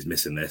think he's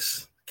missing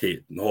this.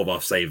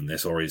 Horvath saving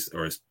this, or he's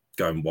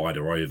going wide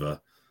or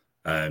over.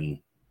 And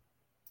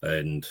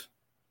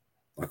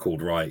I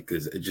called right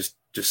because it just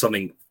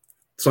something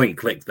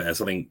clicked there.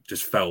 Something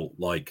just felt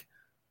like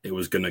it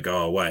was going to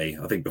go away.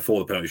 I think before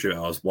the penalty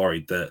shootout, I was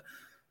worried that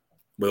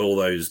with all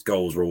those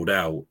goals ruled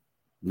out,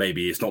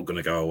 maybe it's not going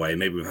to go away.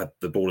 Maybe we've had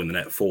the ball in the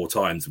net 4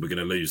 times and we're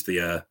going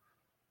to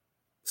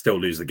still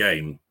lose the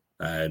game.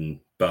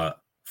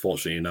 But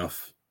fortunately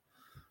enough,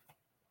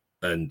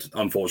 and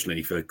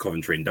unfortunately for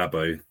Coventry and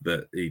Dabo,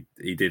 that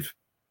he did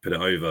put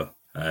it over.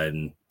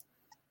 And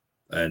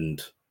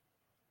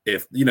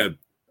if,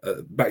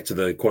 back to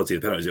the quality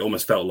of the penalties, it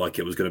almost felt like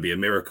it was going to be a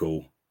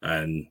miracle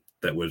and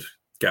that would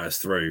get us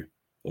through,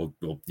 or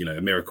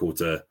a miracle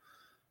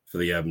for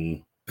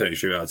the penalty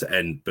shootout to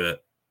end.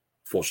 But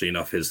fortunately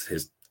enough,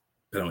 his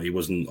penalty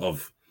wasn't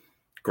of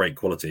great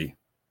quality.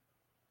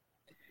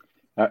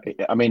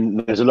 I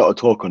mean, there's a lot of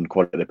talk on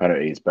quality of the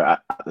penalties, but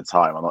at the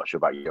time, I'm not sure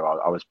about you.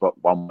 I was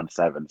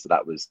 117, so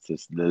that was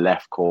just the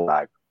left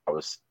corner. I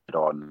was stood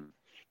on.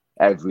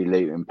 Every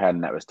Luton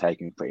pen that was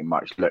taken pretty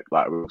much looked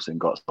like Wilson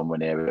got somewhere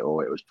near it,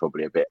 or it was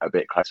probably a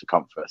bit close to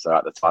comfort. So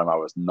at the time, I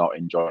was not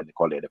enjoying the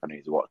quality of the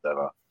penalties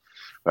whatsoever.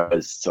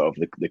 Whereas sort of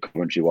the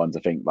Coventry ones,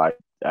 I think like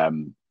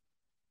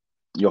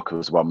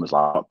Yoko's one was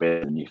like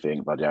big, and you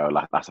think, but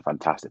that's a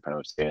fantastic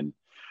penalty, and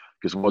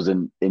just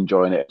wasn't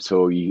enjoying it at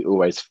all. You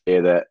always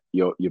fear that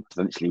you're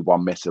potentially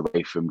one miss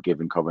away from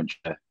giving Coventry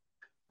the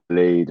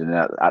lead, and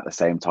at the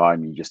same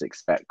time, you just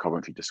expect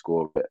Coventry to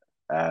score it.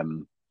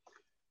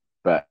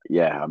 But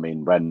yeah, I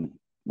mean,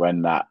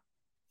 when that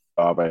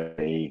Barber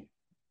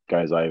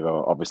goes over,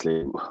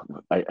 obviously,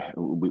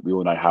 we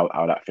all know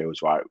how that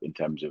feels, right? In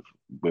terms of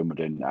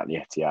Wimbledon at the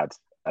Etihad,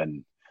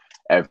 and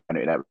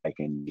everyone that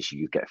making,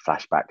 you get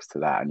flashbacks to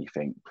that, and you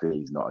think,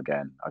 please, not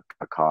again.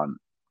 I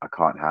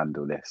can't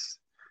handle this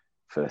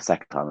for the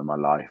second time in my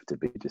life to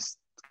be just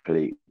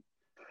complete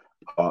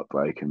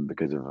heartbroken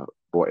because of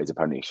what is a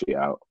penalty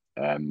shootout.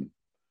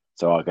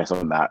 So I guess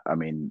on that, I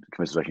mean,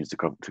 commiserations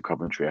to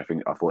Coventry. I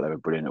thought they were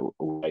brilliant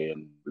all day,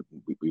 and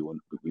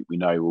we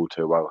know all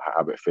too well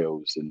how it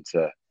feels, and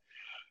to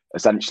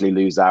essentially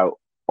lose out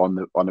on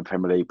the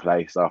Premier League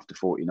place after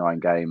 49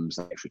 games,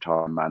 extra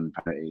time and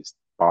penalties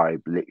by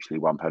literally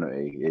one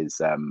penalty is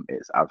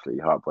it's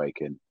absolutely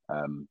heartbreaking.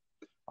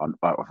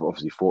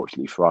 Obviously,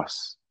 fortunately for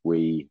us,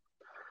 we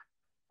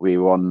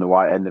were on the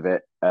right end of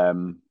it.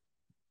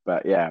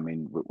 But yeah, I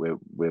mean,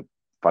 we're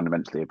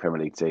fundamentally a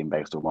Premier League team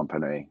based on one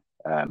penalty.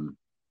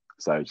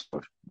 So it's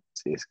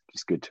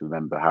just good to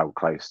remember how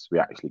close we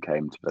actually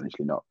came to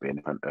potentially not being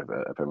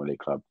a Premier League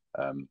club.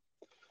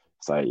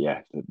 So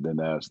yeah, the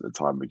nerves at the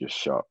time were just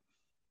shot.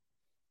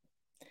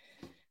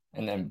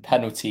 And then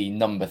penalty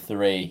number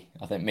 3,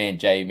 I think me and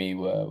Jamie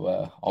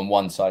were on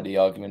one side of the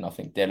argument. I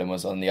think Dylan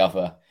was on the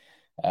other.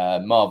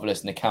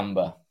 Marvellous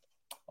Nakamba.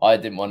 I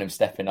didn't want him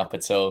stepping up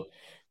at all.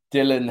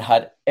 Dylan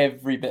had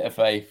every bit of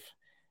faith.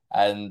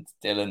 And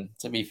Dylan,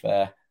 to be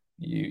fair,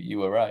 you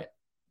were right.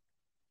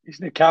 He's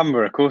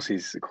Nakamba. Of course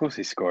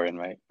he's scoring,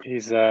 mate.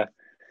 He's a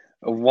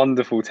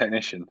wonderful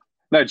technician.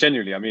 No,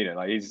 genuinely, I mean it.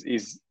 Like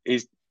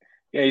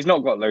he's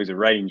not got loads of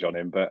range on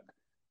him, but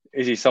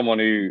is he someone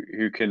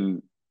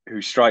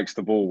who strikes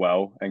the ball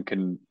well and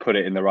can put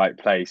it in the right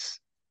place?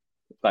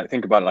 Like,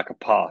 think about it like a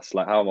pass.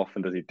 Like, how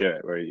often does he do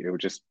it where he'll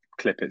just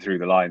clip it through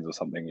the lines or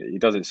something? He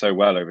does it so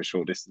well over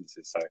short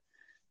distances. So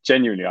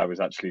genuinely, I was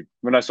actually,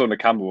 when I saw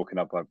Nakamba walking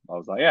up, I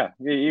was like, yeah,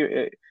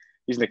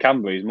 he's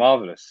Nakamba. He's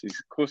marvellous. Of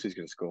course he's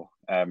going to score.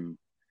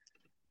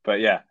 But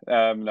yeah,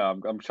 no,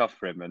 I'm chuffed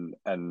for him.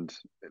 And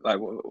like,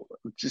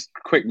 just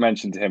quick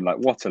mention to him, like,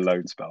 what a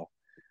loan spell.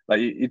 Like,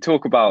 you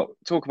talk about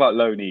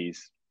loanees,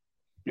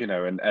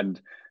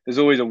 and there's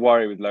always a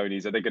worry with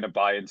loanees. Are they going to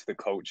buy into the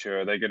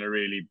culture? Are they going to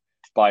really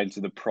buy into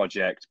the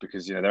project?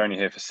 Because, they're only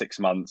here for 6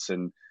 months,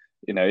 and,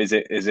 is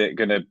it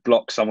going to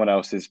block someone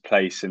else's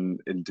place in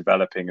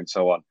developing and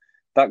so on?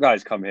 That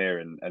guy's come here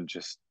and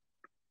just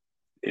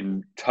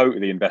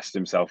totally invested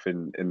himself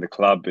in the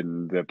club,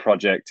 in the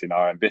project, in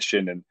our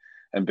ambition,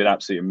 and been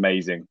absolutely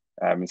amazing.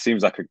 It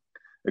seems like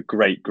a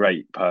great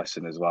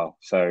person as well.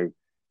 So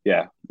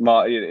yeah,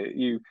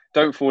 you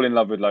don't fall in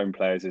love with loan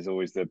players is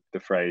always the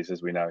phrase,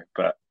 as we know,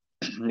 but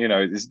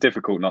it's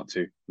difficult not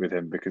to with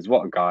him, because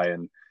what a guy,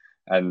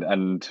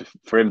 and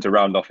for him to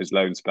round off his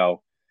loan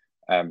spell,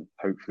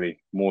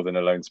 hopefully more than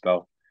a loan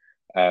spell,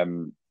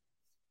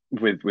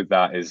 with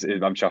that is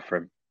I'm chuffed for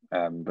him.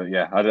 But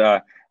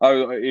yeah,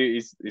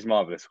 he's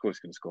marvellous. Of course,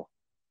 he's going to score.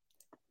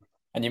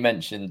 And you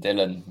mentioned,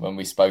 Dylan, when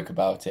we spoke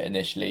about it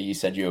initially, you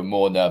said you were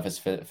more nervous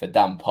for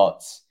Dan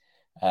Potts.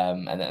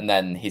 And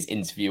then his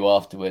interview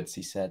afterwards,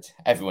 he said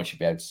everyone should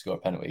be able to score a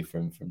penalty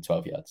from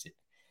 12 yards. He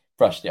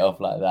brushed it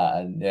off like that.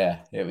 And yeah,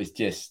 it was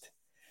just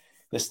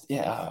this.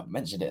 Yeah, I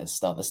mentioned it at the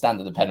start. The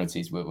standard of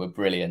penalties were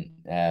brilliant.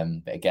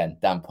 But again,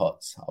 Dan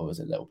Potts, I was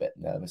a little bit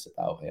nervous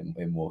about him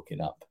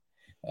walking up.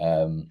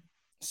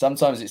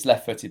 Sometimes it's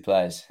left-footed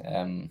players.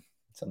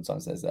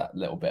 Sometimes there's that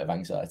little bit of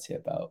anxiety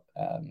about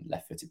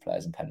left-footed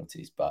players and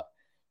penalties. But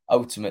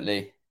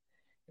ultimately,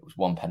 It was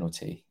one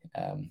penalty,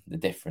 the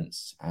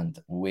difference, and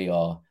we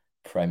are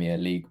Premier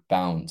League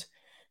bound.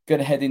 Going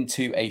to head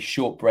into a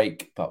short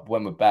break, but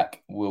when we're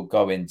back, we'll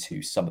go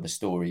into some of the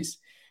stories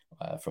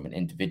from an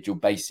individual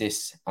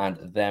basis, and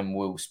then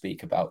we'll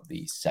speak about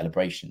the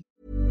celebration.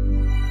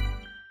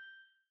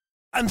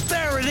 And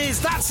there it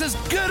is, that's as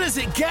good as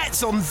it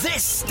gets on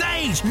this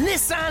stage.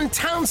 Nissan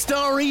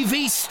Townstar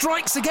EV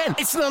strikes again.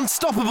 It's an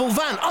unstoppable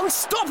van,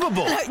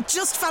 unstoppable.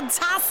 Just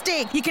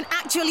fantastic. You can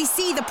actually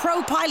see the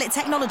Pro Pilot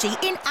technology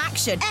in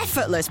action.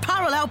 Effortless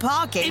parallel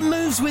parking. It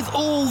moves with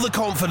all the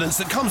confidence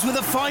that comes with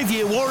a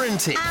 5-year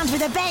warranty. And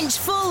with a bench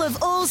full of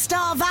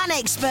all-star van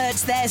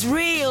experts, there's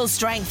real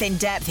strength in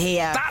depth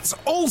here. That's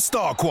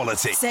all-star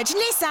quality. Search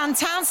Nissan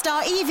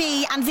Townstar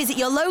EV and visit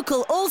your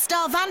local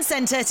all-star van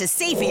centre to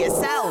see for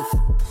yourself.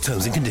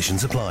 Terms and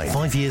conditions apply.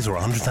 5 years or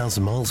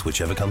 100,000 miles,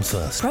 whichever comes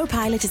first. Pro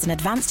Pilot is an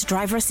advanced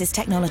driver assist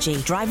technology.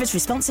 Driver's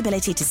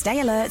responsibility to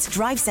stay alert,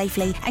 drive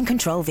safely, and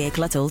control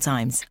vehicle at all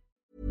times.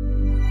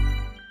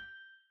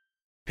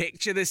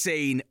 Picture the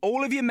scene.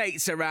 All of your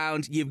mates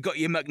around, you've got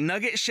your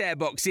McNugget share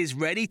boxes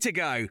ready to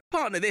go.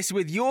 Partner this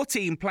with your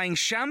team playing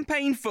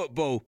champagne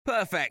football.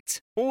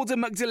 Perfect. Order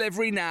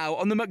McDelivery now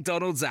on the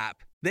McDonald's app.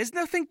 There's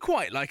nothing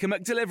quite like a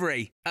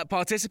McDelivery. At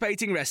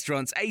participating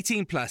restaurants,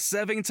 18 plus,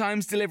 serving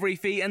times, delivery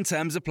fee and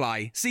terms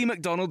apply. See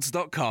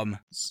mcdonalds.com.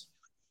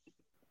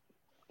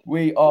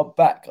 We are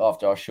back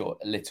after our short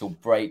little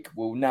break.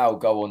 We'll now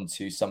go on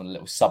to some of the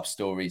little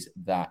sub-stories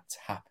that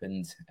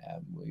happened.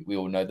 We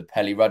all know the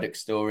Pelly Ruddock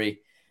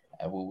story.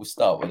 We'll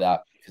start with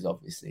that because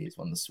obviously it's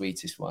one of the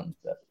sweetest ones,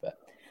 but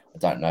I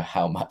don't know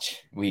how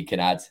much we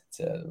can add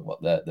to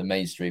what the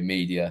mainstream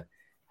media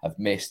have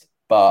missed.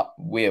 But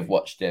we have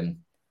watched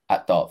him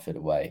at Dartford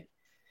away.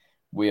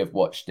 We have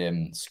watched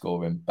him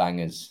scoring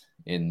bangers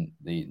in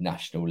the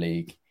National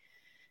League.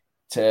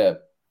 To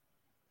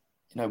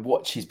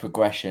watch his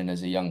progression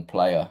as a young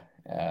player,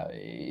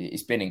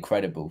 it's been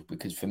incredible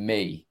because for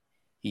me,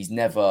 he's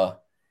never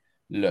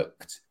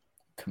looked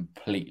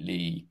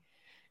completely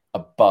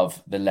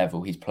above the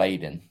level he's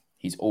played in.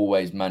 He's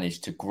always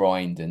managed to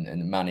grind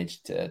and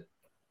managed to,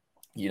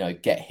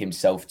 get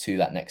himself to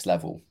that next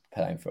level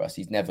playing for us.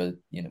 He's never,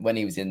 when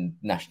he was in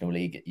National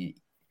League,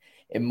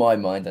 in my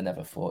mind, I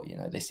never thought,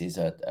 this is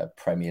a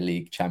Premier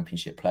League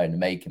Championship player in the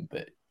making.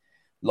 But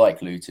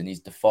like Luton,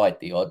 he's defied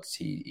the odds.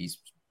 He's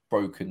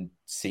broken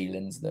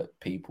ceilings that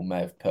people may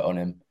have put on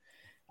him.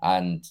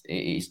 And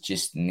it is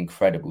just an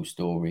incredible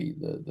story.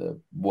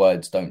 The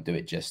words don't do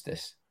it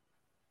justice.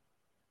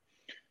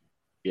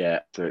 Yeah,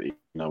 absolutely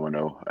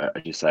phenomenal.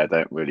 As you say, I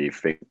don't really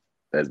think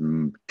there's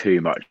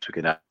too much we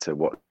can add to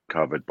what's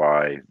covered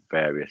by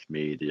various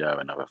media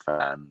and other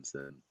fans,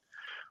 and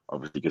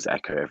obviously just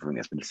echo everything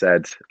that's been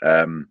said.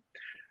 And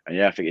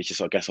yeah, I think it's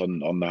just, I guess, on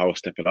the whole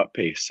stepping up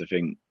piece. I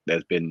think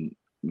there's been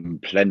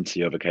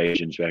plenty of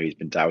occasions where he's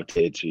been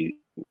doubted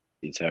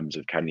in terms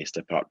of can he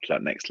step up to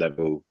that next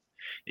level,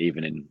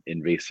 even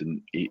in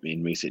recent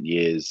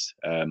years.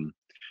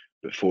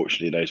 But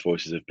fortunately, those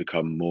voices have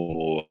become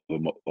more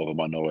of a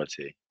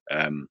minority,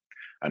 and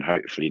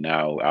hopefully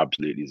now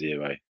absolutely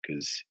zero,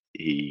 because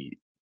he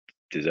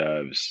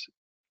deserves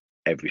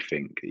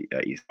everything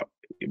that he's.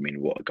 I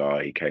mean, what a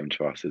guy! He came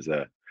to us as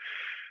a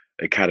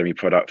academy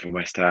product from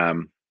West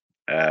Ham,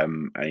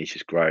 and he's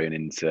just grown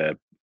into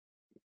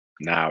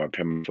now a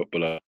Premier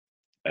footballer.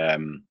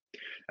 And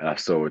I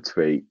saw a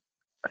tweet,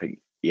 I think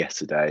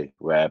yesterday,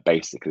 where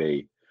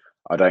basically,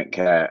 I don't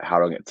care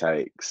how long it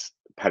takes.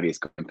 Paddy's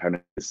got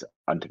penalties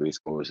until he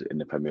scores in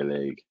the Premier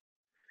League.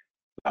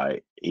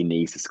 Like, he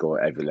needs to score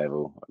at every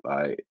level.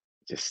 Like,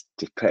 just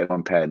put him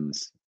on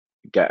pens,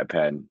 get a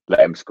pen,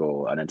 let him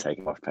score, and then take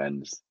him off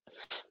pens.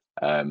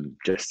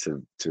 Just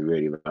to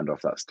really round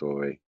off that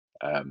story.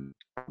 I'm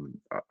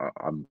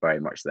very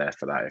much there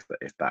for that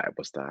if that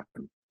was to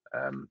happen.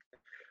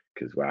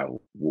 Because wow,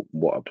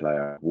 what a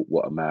player,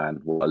 what a man,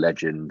 what a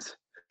legend.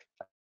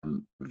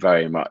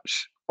 Very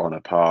much on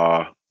a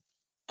par.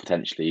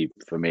 Potentially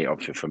for me,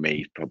 obviously for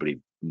me, probably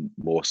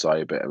more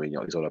so. But I mean,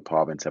 he's on a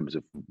par in terms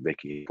of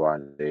Ricky,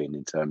 Brian Dean,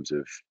 in terms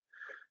of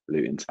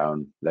Luton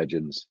Town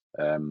legends.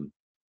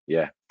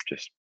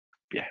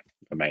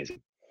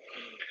 Amazing.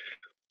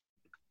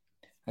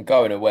 And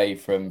going away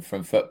from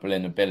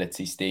footballing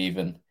ability,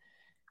 Stephen,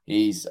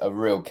 he's a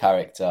real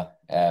character.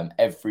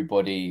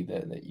 Everybody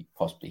that you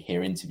possibly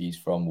hear interviews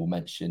from will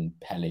mention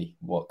Pelly,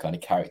 what kind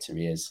of character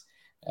he is.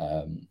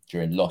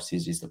 During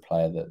losses, he's the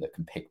player that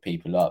can pick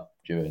people up.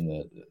 During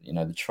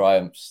the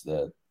triumphs,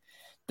 the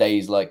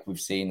days like we've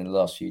seen in the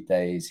last few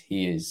days,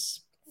 he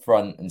is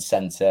front and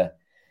centre.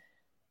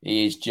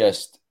 He is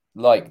just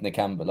like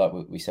Nakamba, like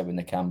we said with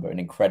Nakamba, an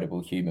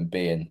incredible human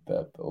being,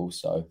 but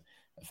also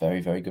a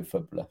very, very good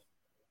footballer.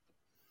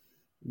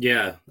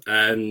 Yeah,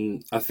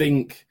 I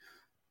think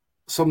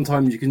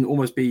sometimes you can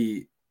almost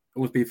be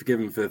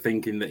forgiven for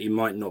thinking that he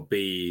might not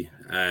be,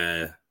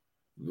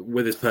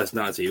 with his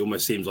personality, it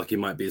almost seems like he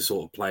might be the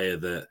sort of player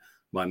that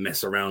might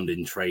mess around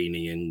in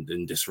training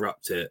and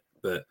disrupt it.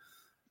 But,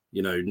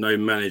 no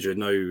manager,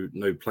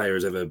 no player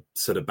has ever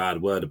said a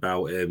bad word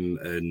about him.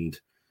 And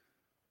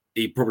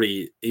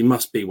he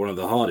must be one of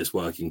the hardest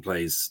working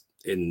players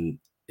in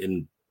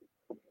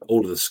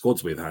all of the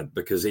squads we've had,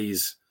 because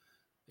he's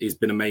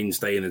been a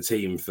mainstay in the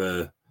team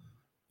for,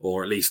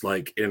 or at least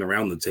like in and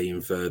around the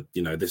team for,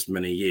 this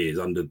many years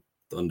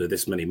under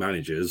this many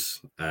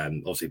managers.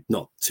 Obviously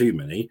not too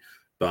many,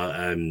 but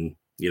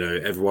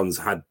everyone's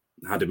had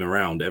him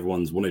around.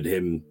 Everyone's wanted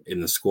him in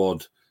the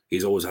squad.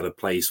 He's always had a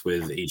place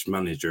with each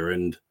manager,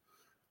 and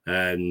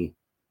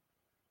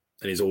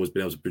he's always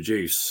been able to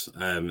produce.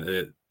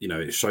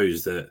 It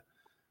shows that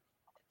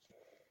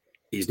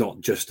he's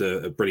not just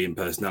a brilliant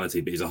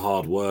personality, but he's a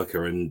hard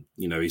worker. And,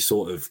 he's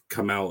sort of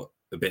come out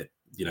a bit,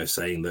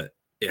 saying that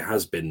it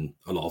has been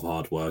a lot of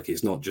hard work.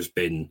 It's not just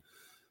been,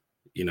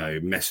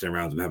 messing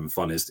around and having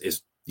fun.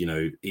 It's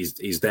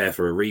he's there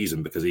for a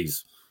reason, because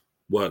he's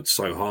worked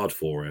so hard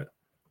for it.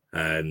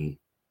 And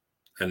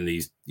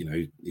he's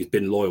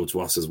been loyal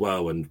to us as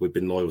well, and we've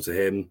been loyal to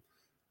him.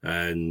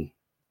 And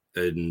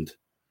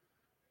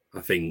I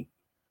think,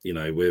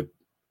 we're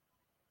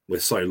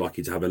so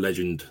lucky to have a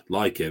legend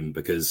like him,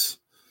 because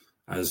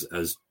as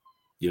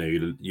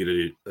you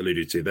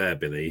alluded to there,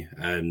 Billy,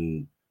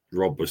 and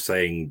Rob was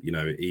saying,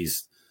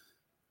 he's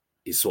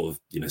sort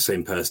of,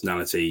 same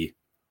personality,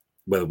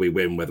 whether we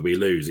win, whether we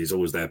lose. He's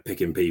always there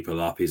picking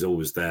people up. He's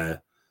always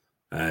there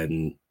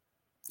and,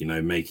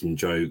 making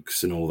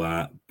jokes and all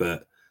that.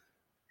 But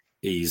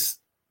he's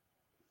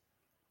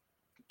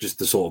just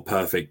the sort of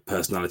perfect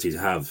personality to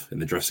have in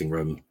the dressing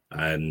room.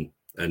 And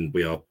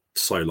we are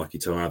so lucky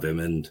to have him.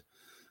 And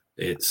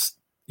it's,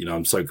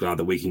 I'm so glad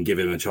that we can give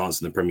him a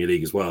chance in the Premier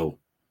League as well.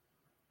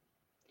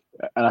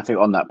 And I think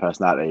on that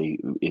personality,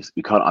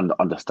 we can't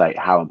understate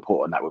how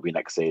important that will be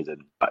next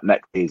season. But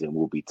next season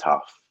will be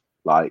tough.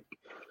 Like,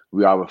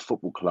 we are a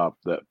football club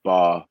that,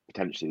 bar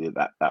potentially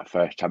that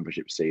first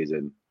championship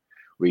season,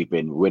 we've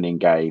been winning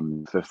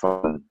games for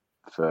fun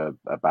for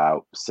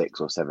about 6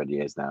 or 7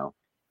 years now.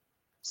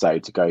 So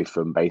to go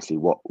from basically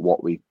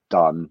what we've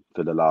done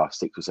for the last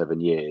 6 or 7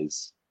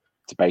 years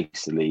to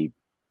basically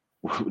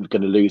we're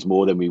going to lose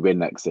more than we win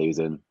next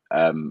season,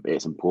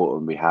 it's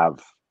important we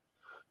have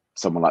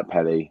someone like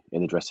Pelly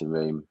in the dressing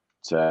room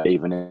to,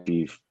 even if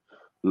you've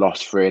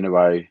lost 3 in a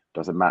row,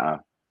 doesn't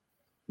matter,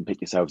 pick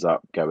yourselves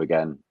up, go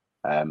again.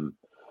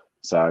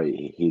 So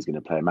he's going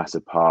to play a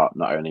massive part,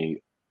 not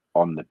only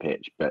on the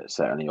pitch, but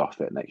certainly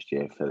off it next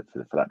year for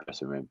that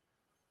dressing room.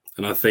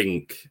 And I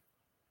think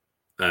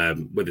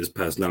with his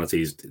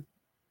personalities,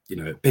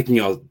 picking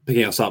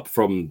us up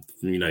from,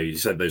 you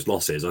said those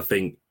losses, I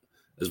think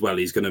as well,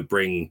 he's going to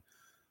bring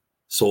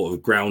sort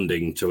of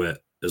grounding to it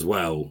as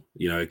well.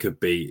 It could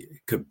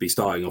be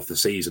starting off the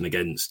season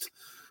against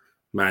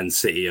Man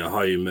City at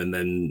home, and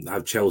then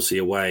have Chelsea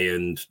away,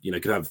 and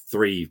could have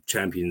 3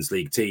 Champions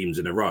League teams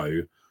in a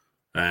row.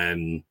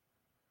 And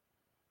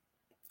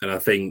I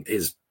think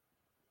his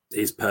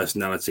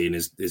personality and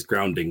his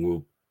grounding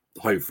will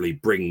hopefully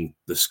bring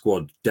the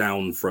squad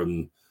down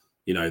from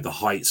the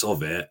heights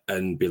of it,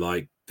 and be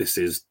like, this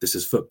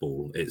is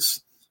football.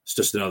 It's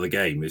just another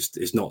game.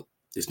 It's not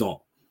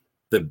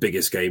the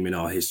biggest game in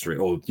our history,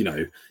 or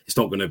it's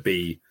not going to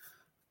be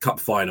cup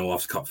final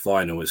after cup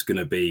final. It's going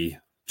to be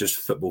just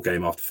football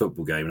game after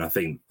football game. And I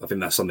think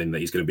that's something that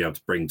he's going to be able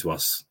to bring to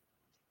us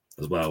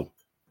as well.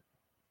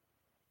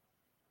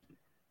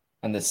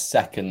 And the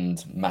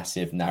second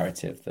massive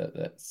narrative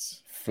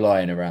that's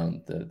flying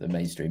around the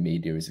mainstream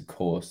media is, of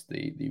course,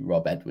 the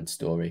Rob Edwards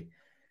story.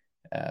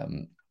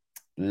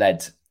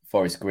 Led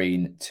Forest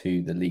Green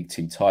to the League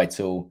Two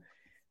title,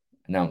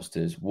 announced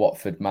as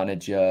Watford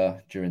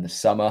manager during the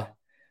summer,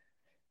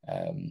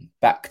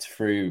 backed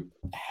through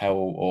hell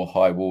or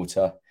high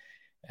water,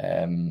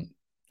 and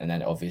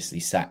then obviously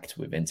sacked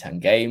within 10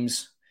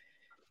 games.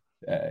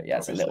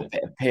 It's a little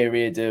bit of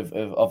period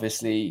of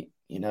obviously,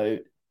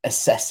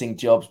 assessing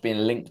jobs, being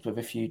linked with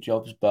a few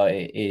jobs, but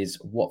it is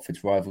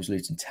Watford's rivals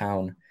Luton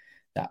Town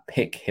that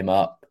pick him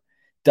up,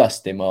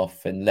 dust him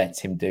off, and let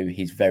him do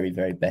his very,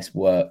 very best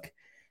work.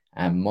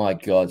 And my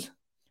God,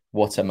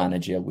 what a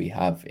manager we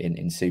have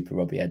in Super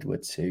Robbie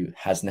Edwards, who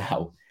has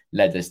now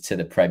led us to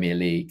the Premier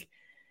League.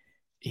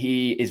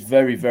 He is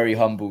very, very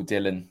humble,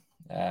 Dylan.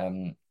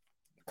 Of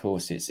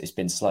course, it's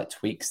been slight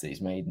tweaks that he's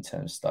made in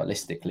terms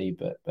stylistically,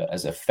 but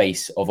as a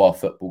face of our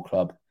football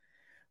club,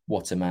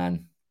 what a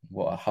man.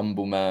 What a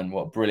humble man,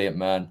 what a brilliant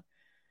man.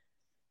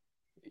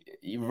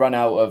 You run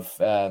out of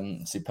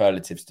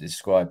superlatives to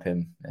describe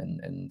him,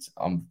 and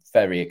I'm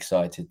very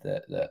excited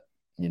that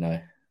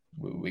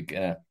we're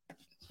going to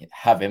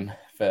have him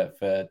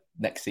for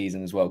next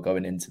season as well,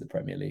 going into the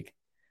Premier League.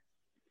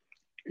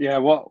 Yeah,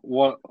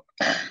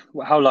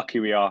 how lucky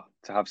we are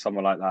to have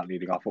someone like that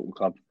leading our football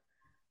club.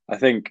 I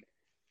think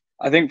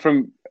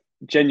from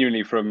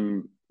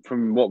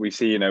what we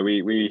see,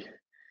 we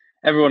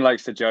everyone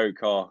likes to joke,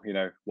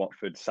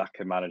 Watford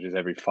sacking managers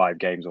every 5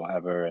 games or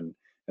whatever, and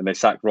they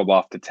sack Rob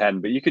after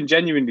 10. But you can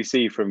genuinely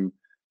see from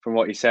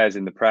what he says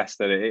in the press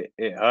that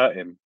it hurt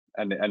him,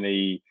 and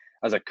he,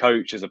 as a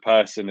coach, as a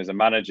person, as a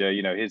manager,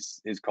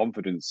 his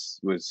confidence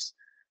was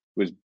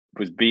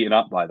beaten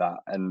up by that,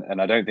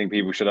 and I don't think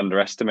people should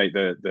underestimate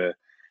the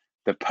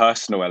the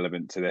personal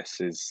element to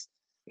this is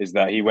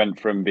that he went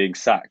from being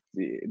sacked.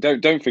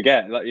 Don't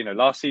forget, like,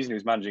 last season he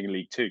was managing in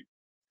League Two,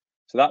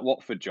 so that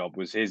Watford job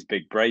was his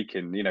big break,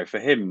 and for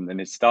him and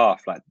his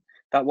staff, like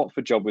that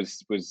Watford job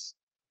was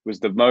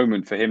the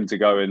moment for him to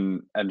go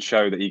and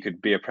show that he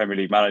could be a Premier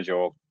League manager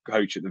or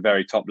coach at the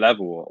very top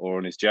level, or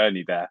on his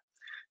journey there.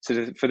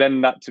 So for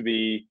them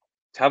to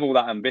have all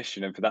that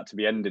ambition and for that to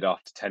be ended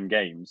after 10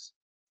 games,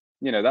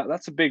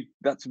 that's a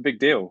big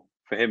deal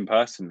for him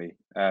personally,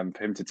 for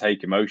him to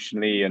take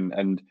emotionally,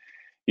 and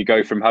you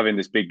go from having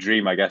this big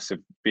dream, I guess, of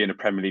being a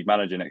Premier League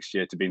manager next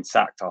year to being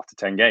sacked after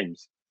 10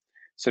 games.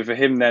 So for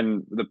him,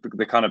 then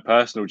the kind of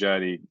personal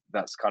journey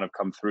that's kind of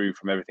come through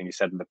from everything he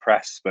said in the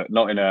press, but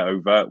not in an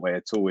overt way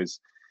at all, is,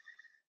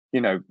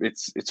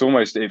 it's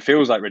almost, it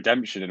feels like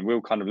redemption, and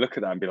we'll kind of look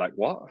at that and be like,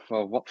 what?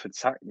 Well, Watford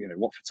sack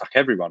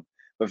everyone.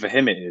 But for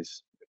him, it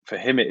is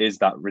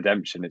that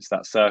redemption. It's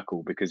that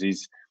circle, because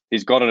he's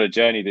gone on a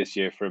journey this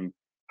year from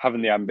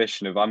having the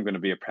ambition of, I'm going to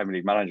be a Premier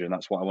League manager and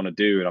that's what I want to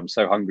do, and I'm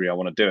so hungry I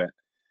want to do it,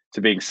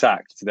 to being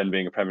sacked, to then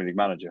being a Premier League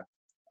manager.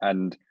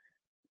 And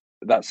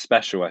that's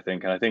special, I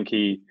think. And I think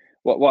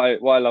what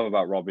I love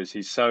about Rob is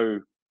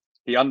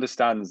he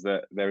understands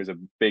that there is a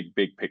big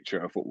picture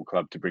at a football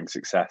club to bring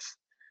success.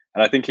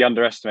 And I think he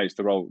underestimates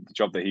the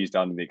job that he's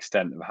done, and the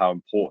extent of how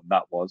important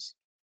that was.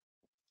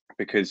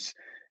 Because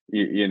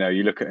you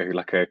look at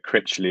like a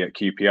Critchley at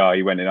QPR,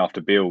 he went in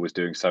after Beale was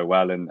doing so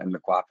well, and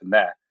look what happened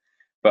there.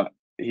 But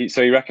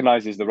he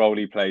recognises the role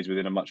he plays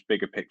within a much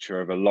bigger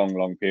picture of a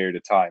long period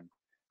of time.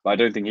 But I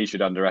don't think he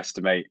should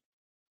underestimate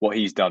what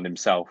he's done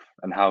himself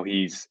and how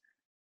he's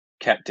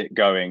kept it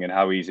going and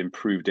how he's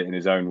improved it in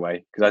his own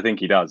way, because I think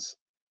he does,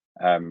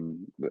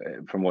 from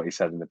what he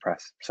said in the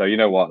press. So you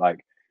know what,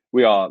 like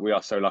we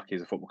are so lucky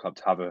as a football club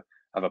to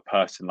have a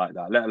person like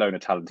that, let alone a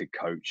talented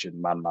coach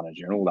and man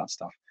manager and all that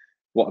stuff.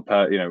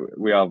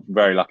 We are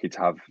very lucky to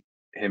have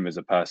him as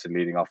a person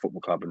leading our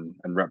football club and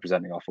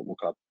representing our football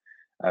club,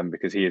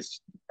 because he is.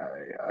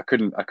 I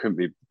couldn't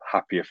be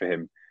happier for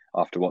him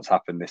after what's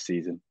happened this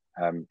season,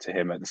 to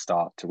him at the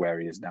start to where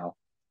he is now.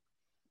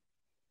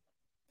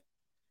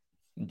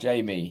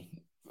 Jamie,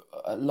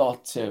 a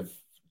lot of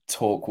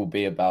talk will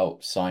be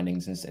about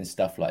signings and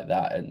stuff like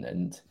that,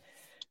 and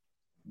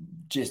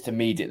just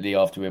immediately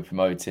after we were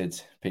promoted,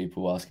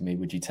 people asking me,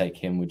 would you take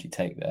him, would you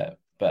take that?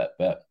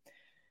 But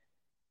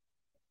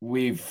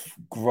we've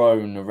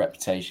grown a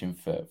reputation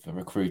for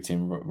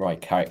recruiting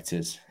right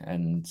characters,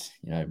 and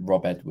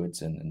Rob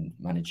Edwards and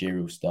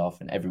managerial staff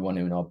and everyone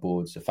in our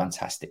board's a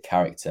fantastic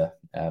character,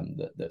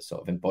 that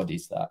sort of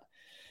embodies that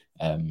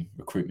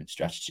recruitment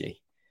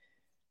strategy.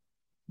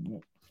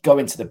 Go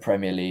into the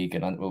Premier League,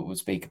 and we'll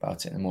speak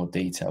about it in more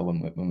detail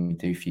when we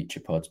do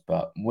future pods,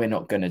 but we're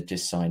not going to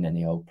just sign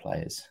any old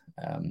players.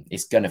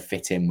 It's going to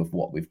fit in with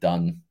what we've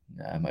done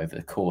over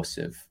the course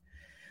of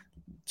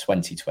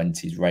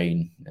 2020's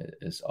reign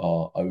as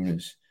our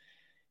owners.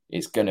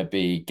 It's going to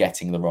be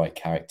getting the right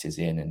characters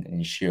in and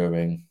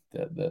ensuring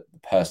that the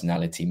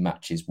personality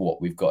matches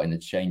what we've got in the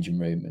changing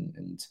room,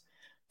 and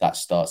that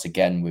starts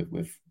again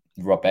with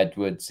Rob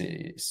Edwards.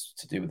 It's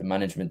to do with the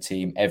management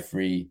team.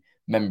 Every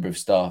member of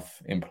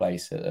staff in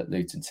place at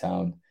Luton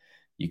Town,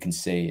 you can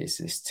see it's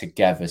this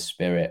together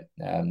spirit.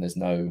 There's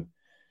no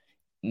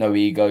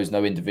egos,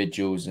 no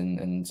individuals,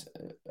 and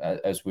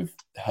as we've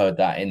heard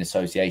that in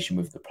association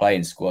with the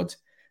playing squad,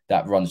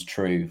 that runs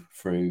true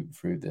through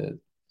the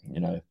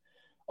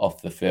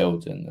off the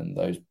field, and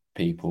those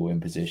people in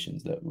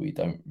positions that we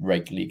don't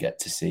regularly get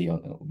to see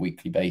on a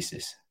weekly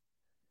basis.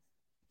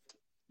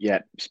 Yeah,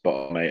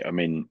 spot on, mate. I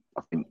mean,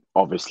 I think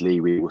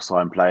obviously we will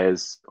sign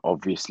players.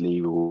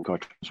 Obviously we will go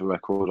transfer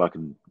record.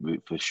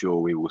 For sure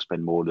we will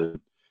spend more than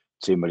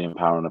 £2 million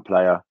on a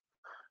player.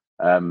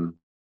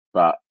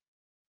 But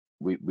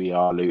we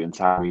are Luton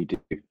Town.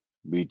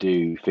 We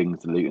do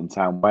things the Luton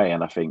Town way,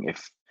 and I think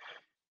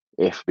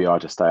if we are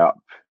to stay up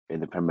in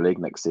the Premier League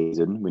next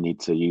season, we need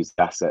to use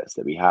the assets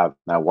that we have.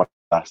 Now, one of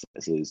the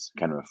assets is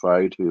Kenilworth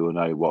Road. We all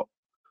know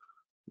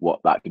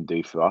what that can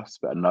do for us,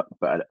 but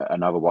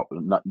another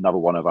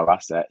one of our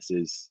assets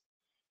is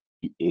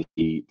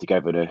the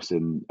togetherness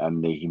and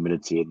the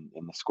humility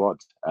in the squad.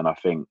 And I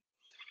think,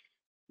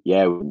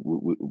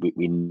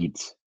 we need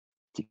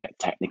to get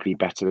technically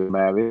better in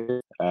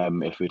areas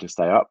if we're to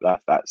stay up.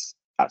 That's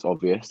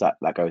obvious.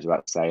 That goes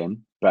without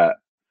saying. But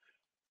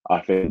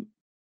I think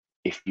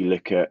if you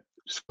look at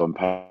squad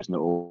players, it's not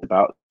all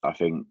about. I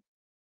think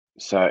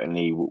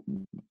certainly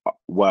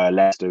were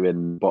Leicester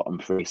in bottom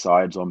three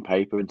sides on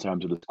paper in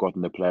terms of the squad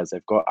and the players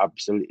they've got?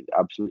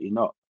 Absolutely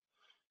not.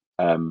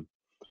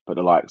 But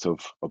the likes of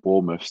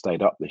Bournemouth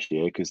stayed up this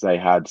year because they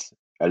had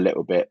a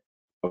little bit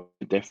of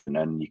different,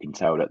 and you can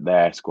tell that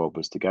their squad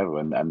was together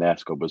and their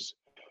squad was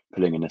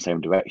pulling in the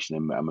same direction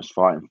and was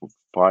fighting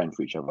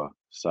for each other.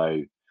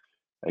 So,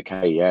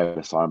 okay,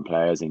 to sign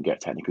players and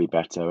get technically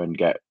better and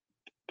get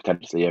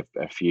potentially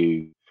a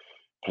few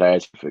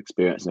players with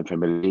experience in the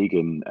Premier League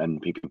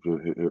and people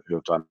who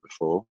have done it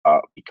before.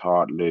 We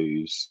can't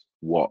lose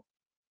what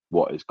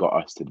has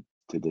got us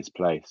to this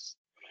place.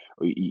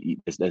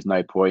 There's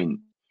no point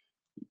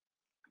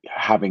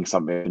having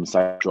something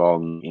so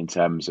strong in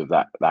terms of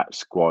that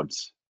squad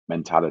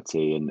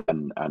mentality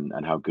and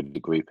how good the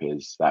group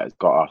is, that has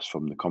got us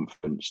from the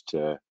conference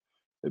to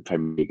the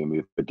Premier League, and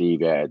we've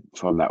deviated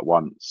from that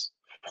once.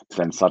 To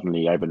then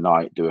suddenly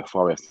overnight do a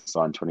Forest,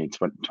 sign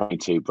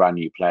 22 brand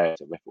new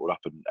players and rip it all up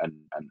and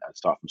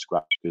start from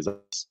scratch, because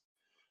that's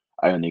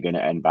only going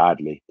to end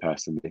badly,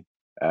 personally.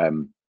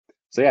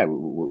 So yeah,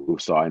 we'll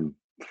sign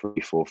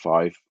 3, 4,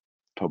 5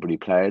 probably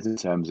players in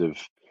terms of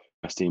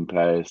first team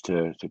players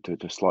to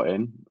slot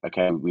in.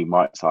 Okay, we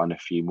might sign a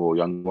few more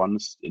young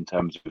ones in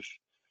terms of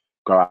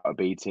grow out a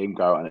B team,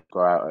 grow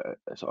out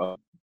a sort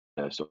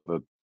of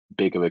a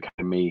bigger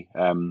academy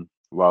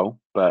role,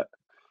 but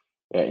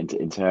yeah,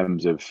 in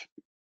terms of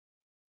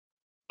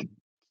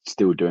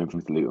still doing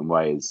things the Luton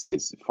way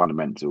is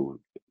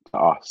fundamental to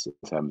us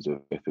in terms of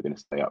if we're going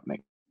to stay up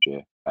next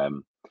year.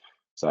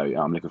 So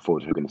I'm looking forward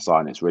to who we're going to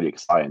sign. It's really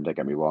exciting, don't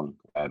get me wrong,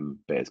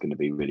 but it's going to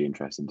be really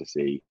interesting to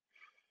see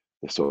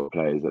the sort of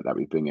players that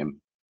we bring in.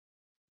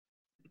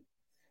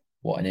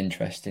 What an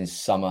interesting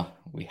summer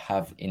we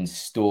have in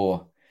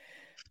store.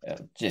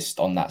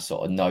 Just on that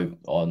sort of note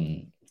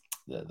on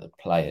the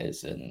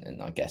players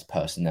and I guess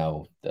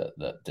personnel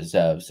that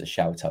deserves a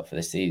shout out for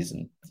the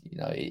season. You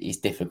know, it's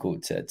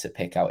difficult to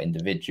pick out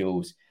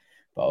individuals,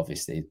 but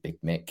obviously Big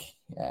Mick,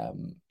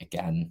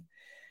 again,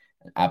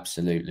 an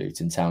absolute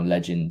Luton Town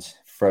legend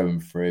thrown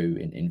through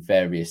in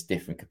various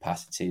different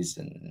capacities.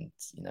 And,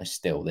 you know,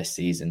 still this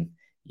season,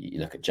 you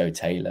look at Joe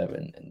Taylor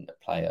and the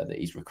player that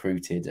he's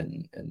recruited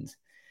and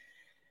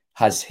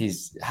has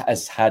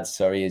had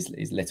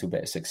his little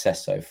bit of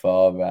success so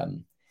far.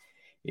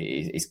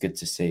 It's good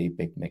to see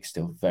Big Mick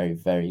still very,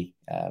 very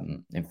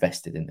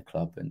invested in the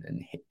club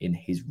and in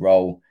his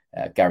role.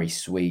 Gary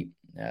Sweet,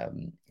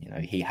 you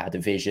know, he had a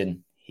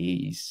vision.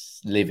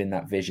 He's living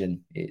that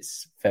vision.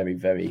 It's very,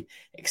 very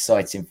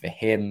exciting for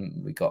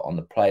him. We got on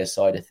the player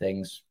side of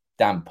things.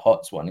 Dan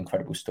Potts, what an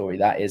incredible story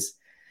that is,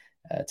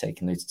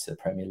 taking Luton to the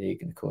Premier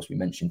League. And of course, we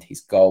mentioned his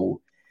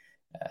goal,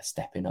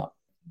 stepping up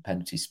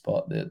penalty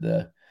spot,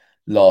 the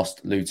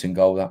last Luton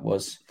goal that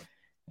was.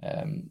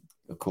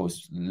 Of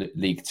course,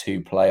 League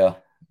Two player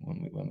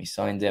when we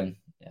signed him.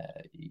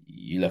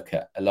 You look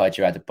at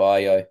Elijah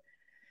Adebayo.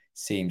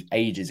 Seems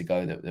ages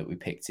ago that we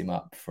picked him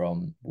up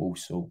from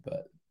Walsall,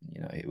 but you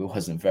know it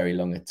wasn't very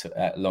long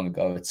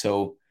ago at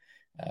all.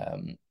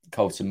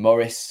 Colton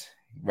Morris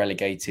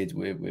relegated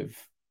with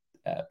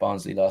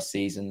Barnsley last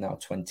season. Now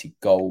 20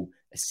 goal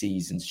a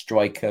season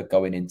striker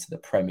going into the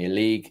Premier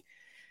League.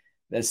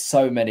 There's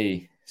so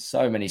many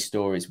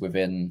stories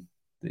within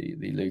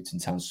the Luton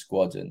Town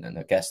squad and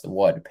I guess the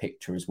wider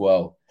picture as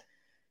well.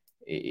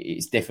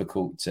 It's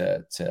difficult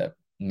to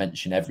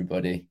mention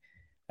everybody.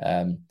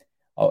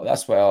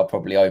 That's where I'll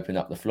probably open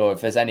up the floor.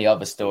 If there's any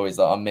other stories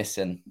that I'm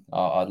missing,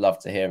 I'd love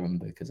to hear them,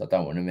 because I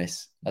don't want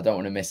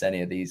to miss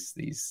any of these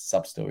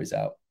sub stories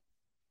out.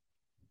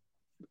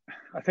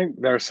 I think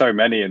there are so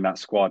many in that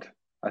squad.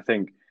 I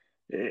think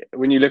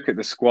when you look at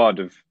the squad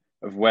of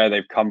where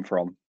they've come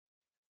from,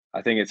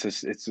 I think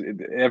it's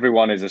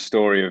everyone is a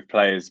story of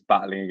players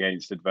battling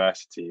against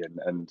adversity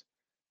and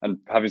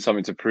having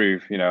something to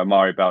prove. You know,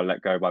 Amari Bell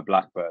let go by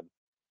Blackburn.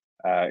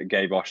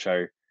 Gabe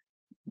Osho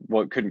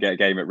couldn't get a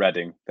game at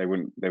Reading. They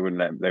wouldn't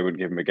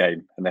give him a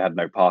game, and they had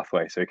no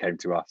pathway, so he came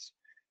to us.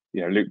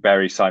 You know, Luke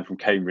Berry signed from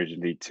Cambridge in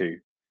League Two.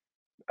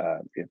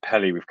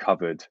 Pelly we've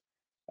covered.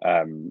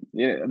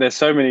 There's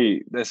so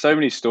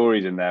many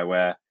stories in there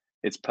where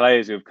it's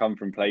players who have come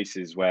from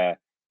places where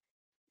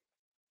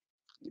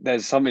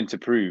there's something to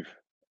prove,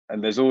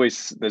 and there's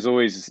always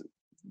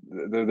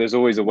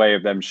a way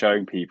of them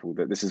showing people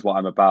that this is what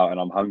I'm about and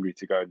I'm hungry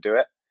to go and do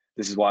it.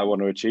 This is what I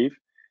want to achieve.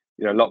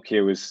 You know,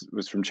 Lockyer was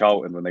from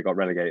Charlton when they got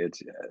relegated.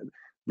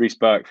 Reece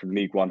Burke from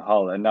League One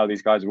Hull, and now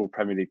these guys are all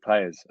Premier League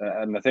players,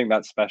 and I think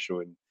that's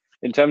special.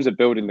 In terms of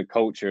building the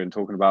culture and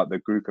talking about the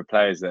group of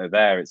players that are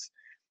there, it's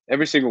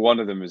every single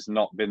one of them has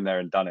not been there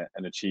and done it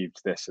and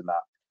achieved this and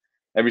that.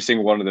 Every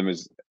single one of them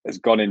has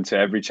gone into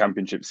every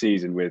championship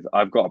season with,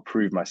 I've got to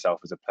prove myself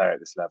as a player at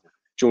this level.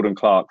 Jordan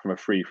Clark from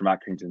from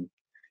Accrington.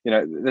 You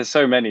know, there's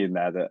so many in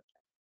there that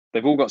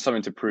they've all got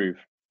something to prove.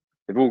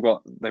 They've all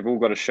got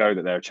to show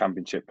that they're a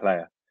championship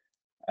player,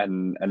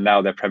 and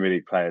now they're Premier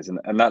League players,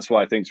 and that's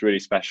what I think is really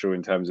special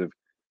in terms of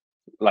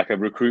like a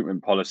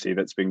recruitment policy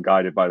that's been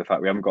guided by the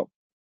fact we haven't got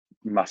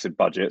massive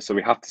budget, so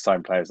we have to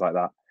sign players like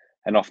that.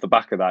 And off the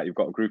back of that, you've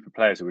got a group of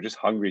players who are just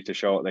hungry to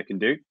show what they can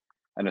do,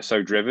 and are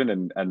so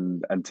driven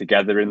and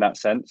together in that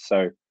sense.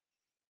 So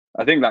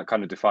I think that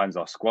kind of defines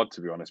our squad,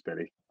 to be honest,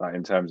 Billy. Like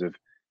in terms of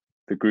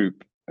the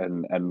group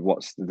and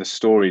what's the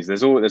stories.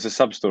 There's a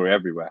sub story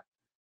everywhere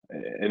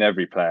in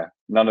every player.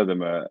 None of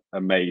them are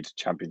made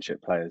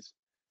championship players,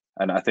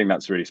 and I think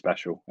that's really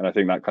special. And I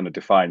think that kind of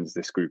defines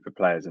this group of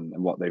players and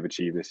what they've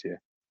achieved this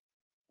year.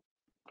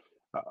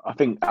 I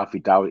think Alfie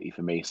Doughty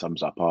for me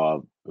sums up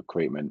our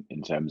recruitment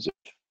in terms of.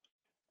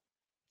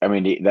 I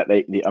mean, I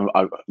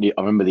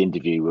remember the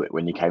interview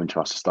when he came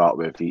to us to start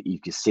with. He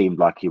just seemed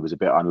like he was a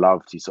bit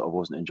unloved. He sort of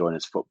wasn't enjoying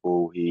his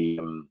football. He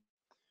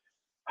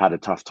had a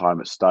tough time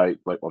at Stoke,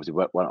 but obviously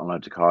went on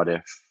loan to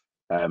Cardiff.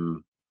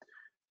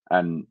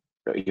 And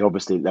he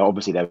obviously there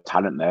was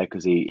talent there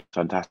because he's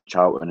fantastic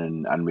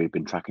Charlton, and we've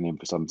been tracking him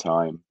for some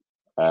time.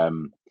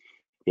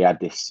 He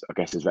had this, I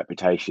guess, his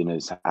reputation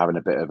as having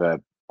a bit of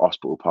a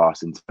hospital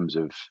pass in terms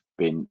of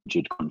being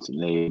injured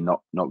constantly and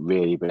not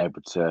really being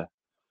able to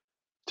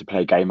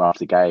play game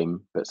after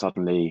game. But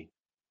suddenly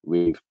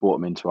we've brought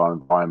him into our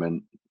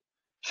environment,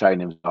 shown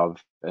him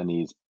love, and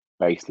he's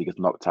basically just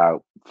knocked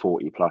out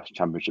 40 plus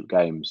championship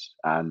games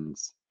and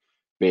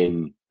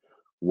been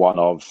one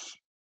of,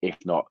 if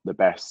not the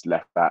best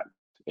left back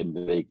in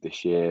the league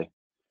this year.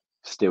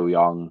 Still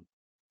young,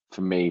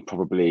 for me,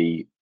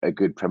 probably a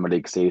good Premier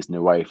League season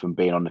away from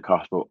being on the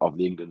cusp of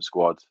the England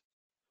squad.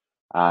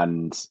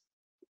 And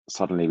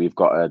suddenly we've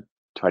got a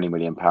 £20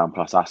 million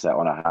plus asset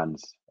on our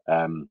hands.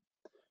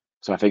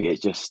 So I think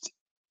it's just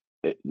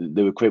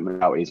the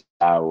recruitment out is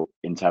now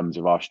in terms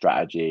of our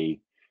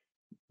strategy,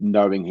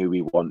 knowing who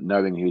we want,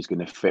 knowing who's going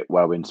to fit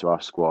well into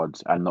our squad,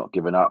 and not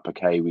giving up.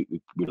 Okay, we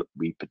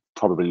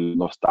probably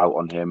lost out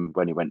on him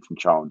when he went from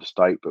Charlton to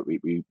Stoke, but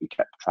we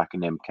kept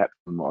tracking him, kept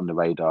him on the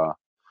radar,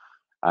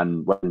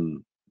 and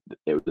when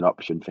it was an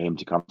option for him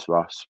to come to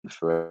us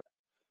for it,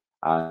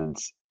 and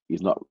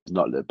he's not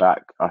looked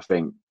back. I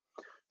think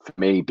for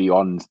me,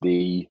 beyond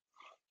the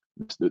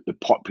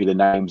popular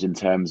names in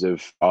terms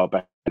of our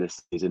best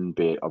this season,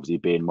 obviously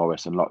being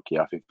Morris and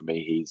Lockyer, I think for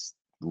me he's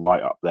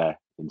right up there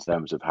in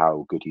terms of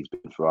how good he's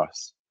been for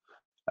us.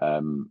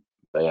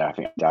 But yeah, I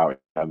think I doubt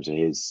in terms of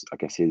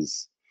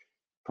his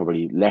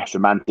probably less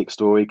romantic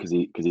story because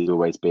he's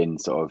always been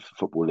sort of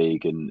Football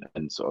League and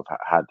sort of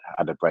had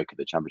a break at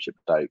the Championship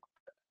Stoke.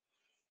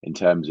 In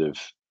terms of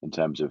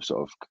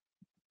sort of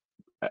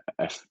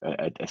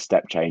a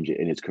step change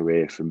in his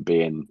career from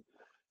being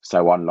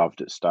so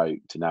unloved at Stoke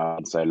to now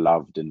so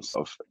loved, and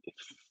sort of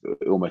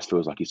it almost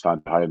feels like he's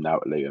found a home now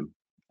at Luton.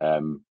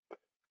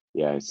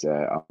 Yeah, it's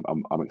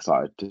I'm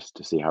excited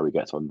to see how he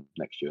gets on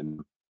next year.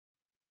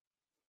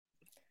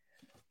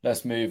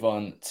 Let's move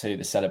on to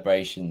the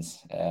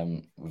celebrations.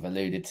 We've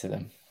alluded to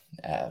them.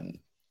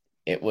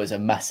 It was a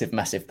massive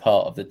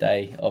part of the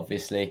day,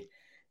 obviously.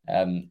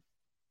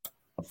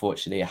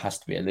 Unfortunately, it has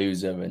to be a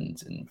loser,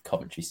 and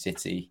Coventry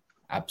City,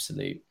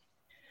 absolute.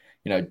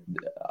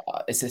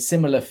 It's a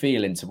similar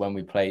feeling to when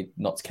we played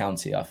Notts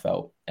County, I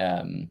felt.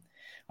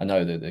 I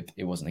know that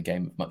it wasn't a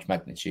game of much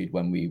magnitude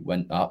when we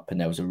went up, and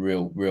there was a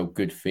real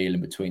good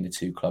feeling between the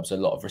two clubs, a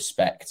lot of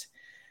respect.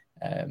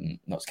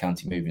 Notts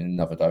County moving in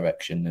another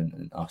direction,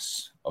 and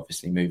us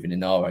obviously moving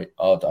in our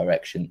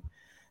direction.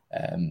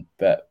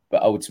 But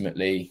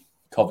ultimately,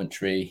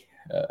 Coventry,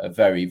 a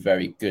very,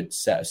 very good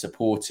set of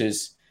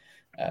supporters.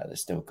 They've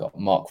still got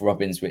Mark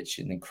Robbins, which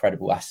is an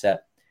incredible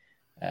asset.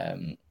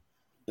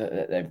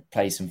 They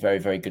play some very,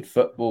 very good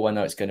football. I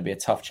know it's going to be a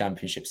tough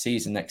championship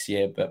season next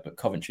year, but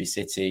Coventry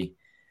City,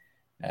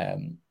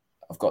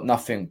 I've got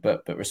nothing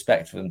but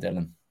respect for them,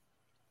 Dylan.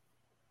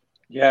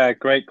 Yeah,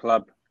 great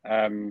club.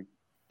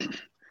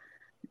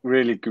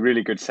 Really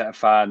good set of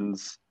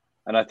fans.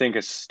 And I think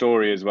a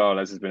story as well,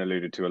 as has been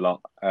alluded to a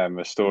lot,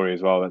 a story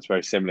as well that's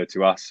very similar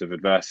to us, of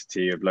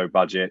adversity, of low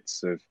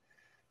budgets, of,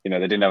 they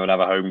didn't even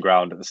have a home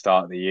ground at the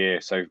start of the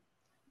year. So,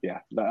 yeah,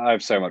 I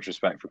have so much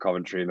respect for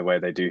Coventry and the way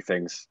they do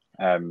things.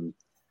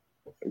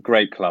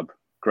 Great club,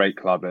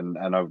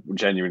 and I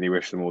genuinely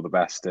wish them all the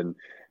best. And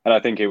I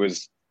think it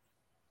was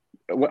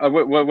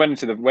going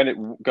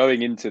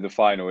into the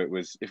final, it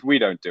was, if we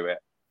don't do it,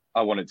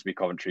 I want it to be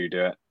Coventry who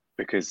do it,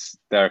 because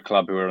they're a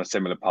club who are on a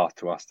similar path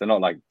to us. They're not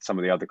like some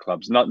of the other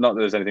clubs. Not that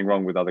there's anything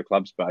wrong with other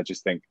clubs, but I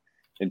just think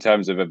in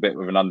terms of a bit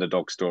of an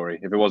underdog story,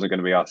 if it wasn't going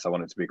to be us, I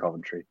want it to be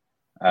Coventry.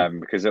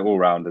 Because they're all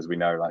round, as we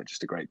know, like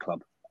just a great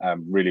club,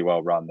 really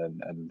well run,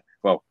 and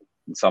well,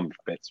 in some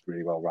bits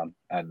really well run,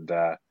 and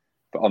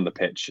but on the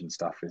pitch and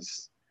stuff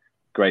is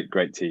great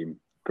team,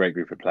 great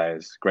group of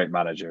players, great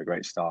manager,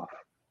 great staff,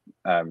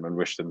 and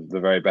wish them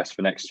the very best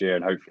for next year,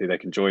 and hopefully they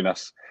can join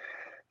us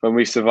when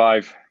we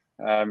survive,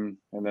 and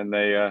then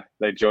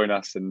they join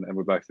us, and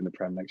we're both in the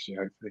Prem next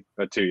year,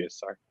 hopefully, 2 years.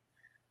 Sorry.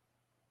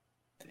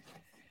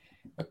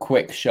 A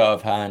quick show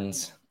of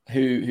hands.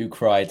 Who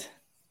cried?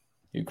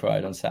 Who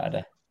cried on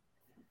Saturday?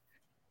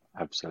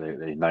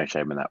 Absolutely no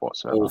shame in that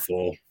whatsoever. All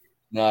four.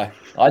 No,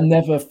 I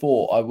never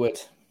thought I would.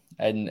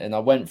 And I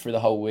went through the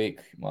whole week.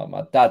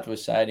 My dad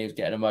was saying he was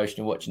getting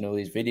emotional watching all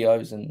these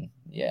videos. And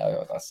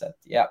yeah, I said,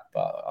 yeah,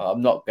 but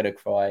I'm not going to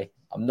cry.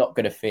 I'm not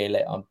going to feel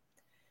it. I'm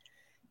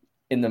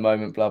in the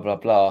moment, blah, blah,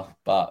 blah.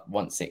 But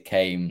once it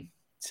came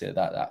to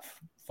that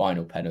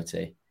final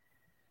penalty,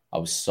 I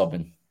was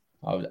sobbing.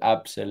 I was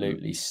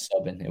absolutely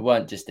sobbing. It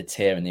weren't just a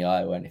tear in the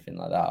eye or anything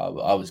like that.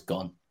 I was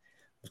gone.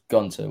 I was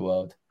gone to the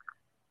world.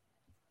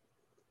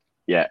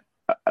 Yeah,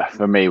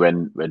 for me,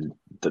 when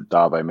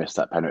Darbo missed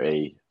that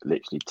penalty,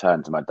 literally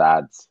turned to my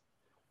dad,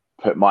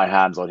 put my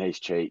hands on his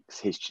cheeks,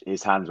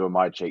 his hands were on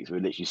my cheeks. We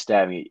were literally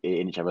staring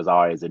in each other's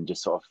eyes and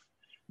just sort of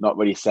not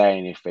really saying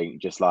anything,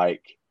 just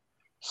like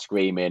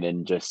screaming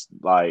and just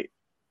like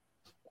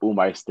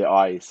almost the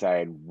eyes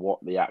saying, "What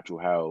the actual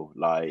hell?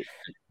 Like,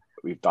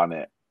 we've done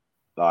it!"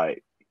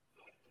 Like,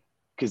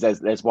 because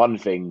there's one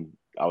thing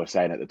I was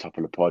saying at the top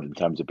of the pod in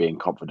terms of being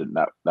confident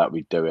that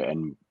we'd do it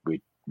and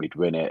we'd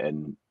win it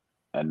and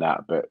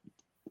that. But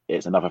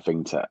it's another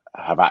thing to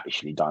have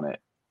actually done it,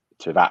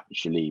 to have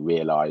actually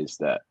realised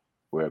that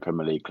we're a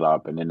Premier League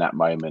club. And in that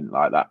moment,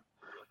 like that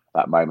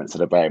moment,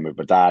 celebrating with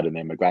my dad and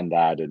then my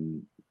granddad,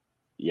 and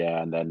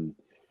then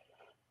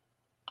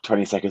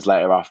 20 seconds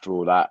later, after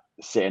all that,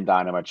 sitting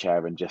down in my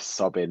chair and just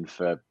sobbing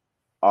for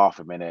half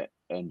a minute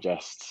and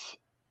just,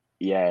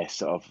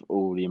 sort of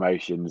all the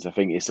emotions. I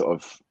think it's sort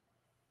of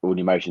all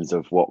the emotions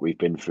of what we've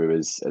been through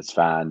as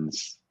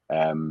fans.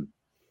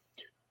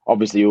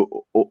 Obviously,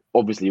 all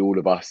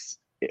of us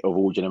of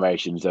all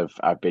generations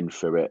have been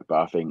through it.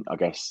 But I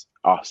guess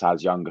us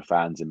as younger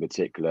fans in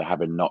particular,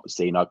 having not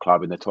seen our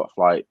club in the top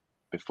flight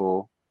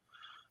before,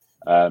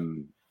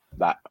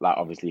 that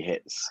obviously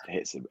hits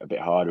a bit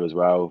harder as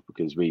well,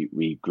 because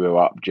we grew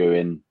up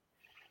during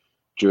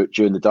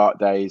the dark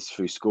days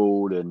through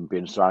school and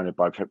being surrounded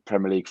by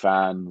Premier League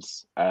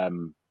fans,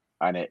 and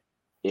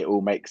it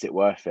all makes it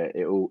worth it.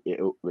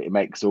 It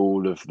makes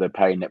all of the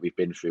pain that we've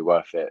been through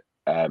worth it.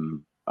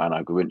 And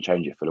I wouldn't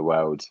change it for the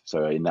world.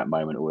 So in that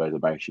moment, all those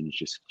emotions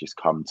just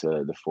come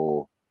to the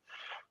fore,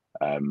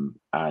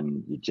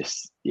 and you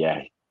just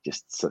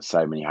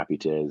so many happy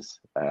tears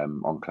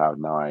on cloud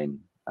nine,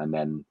 and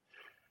then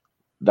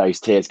those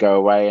tears go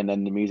away, and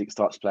then the music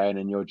starts playing,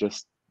 and you're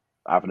just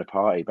having a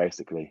party.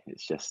 Basically,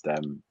 it's just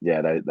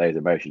those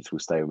emotions will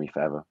stay with me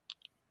forever.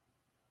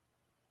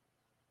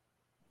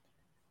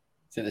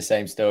 Is it the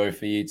same story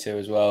for you two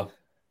as well?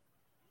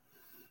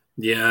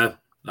 Yeah.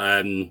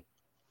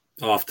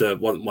 After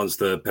once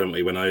the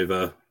penalty went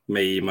over,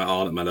 me, my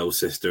aunt, and my little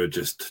sister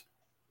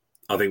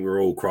I think we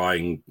were all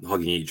crying,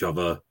 hugging each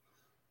other,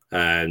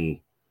 and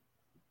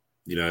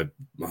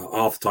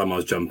half the time I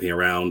was jumping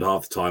around,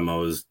 half the time I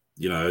was,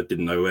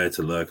 didn't know where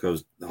to look. I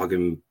was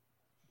hugging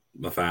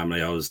my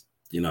family. I was,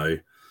 it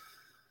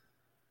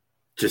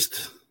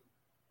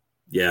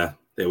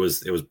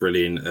was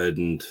brilliant.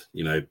 And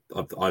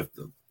I've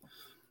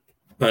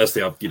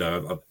personally,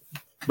 I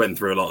went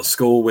through a lot of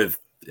school with.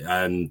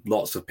 And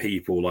lots of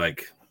people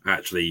like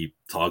actually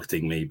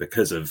targeting me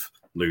because of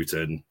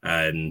Luton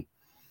and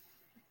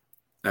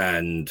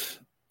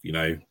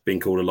being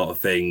called a lot of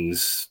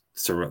things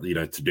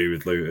to do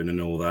with Luton and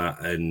all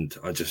that. And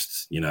I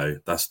just,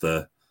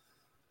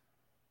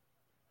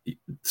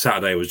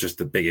 Saturday was just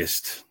the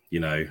biggest,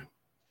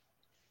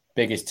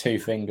 biggest two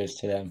fingers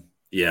to them.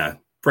 Yeah,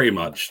 pretty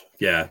much.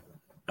 Yeah.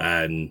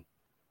 And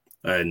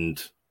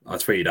I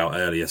tweeted out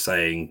earlier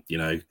saying,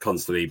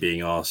 constantly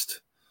being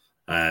asked,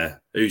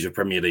 who's your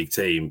Premier League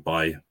team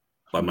by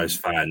most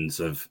fans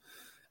of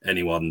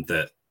anyone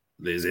that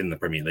is in the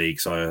Premier League.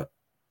 So,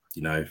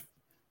 going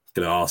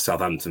to ask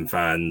Southampton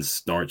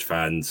fans, Norwich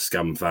fans,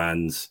 Scum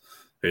fans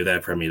who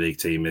their Premier League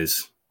team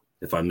is,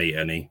 if I meet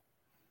any.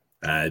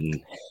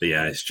 And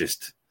it's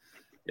just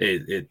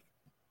it's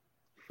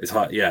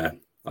hard. Yeah,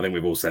 I think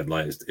we've all said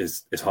like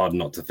it's hard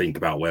not to think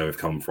about where we've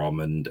come from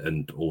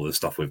and all the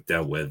stuff we've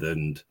dealt with,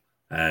 and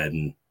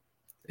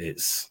it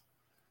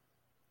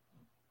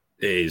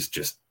is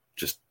just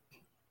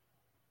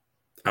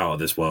out of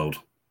this world.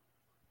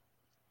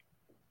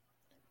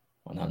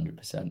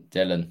 100%.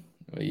 Dylan,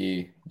 do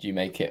you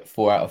make it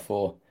 4 out of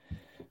 4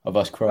 of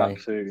us crying?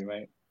 Absolutely,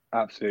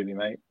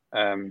 mate.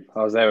 I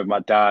was there with my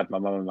dad, my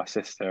mum, and my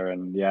sister,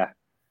 and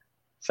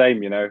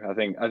same. I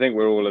think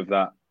we're all of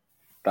that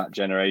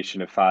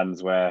generation of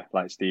fans where,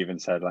 like Stephen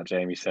said, like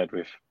Jamie said,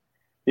 we've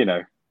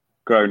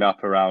grown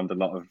up around a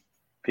lot of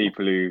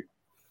people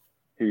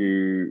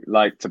who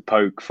like to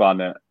poke fun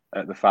at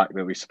the fact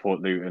that we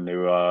support Luton,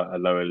 who are a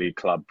lower league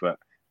club, but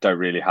don't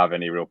really have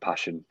any real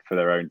passion for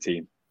their own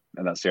team.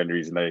 And that's the only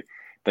reason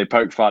they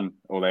poke fun,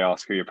 or they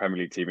ask who your Premier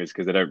League team is,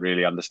 because they don't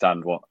really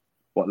understand what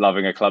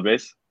loving a club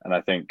is. And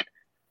I think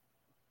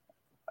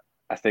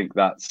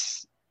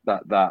that's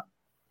that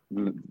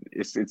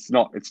it's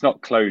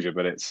not closure,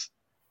 but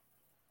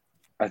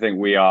I think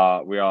we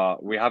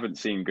haven't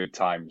seen good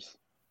times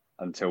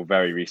until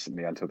very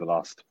recently, until the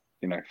last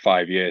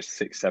 5 years,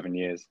 6, 7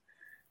 years.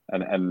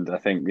 And I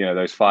think,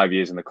 those 5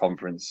 years in the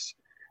conference,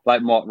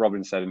 like what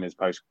Robin said in his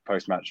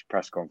post-match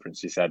press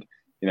conference, he said,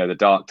 the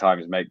dark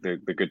times make the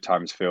good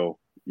times feel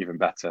even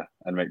better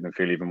and make them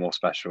feel even more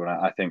special. And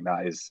I think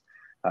that is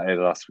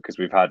us, because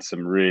we've had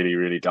some really,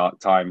 really dark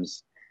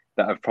times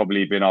that have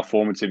probably been our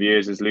formative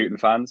years as Luton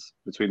fans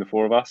between the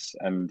four of us.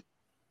 And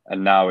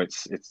now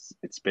it's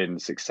been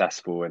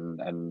successful,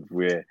 and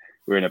we're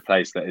in a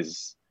place that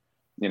is,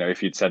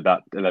 if you'd said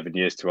that 11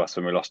 years to us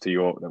when we lost to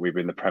York, that we've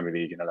been in the Premier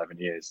League in 11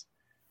 years,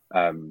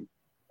 I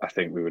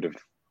think we would have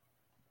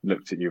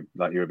looked at you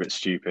like you were a bit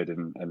stupid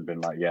and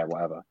been like, yeah,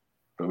 whatever.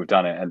 But we've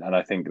done it, and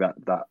I think that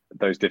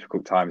those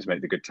difficult times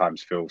make the good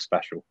times feel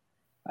special,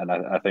 and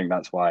I think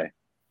that's why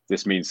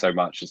this means so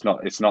much. It's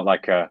not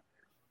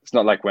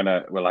like when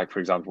we're like, for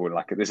example,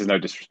 this is no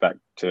disrespect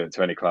to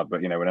any club,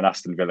 but when an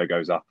Aston Villa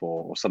goes up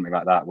or something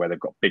like that, where they've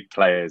got big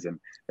players and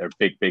they're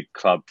a big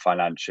club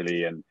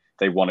financially and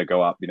they want to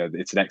go up,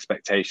 it's an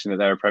expectation that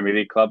they're a Premier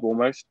League club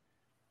almost.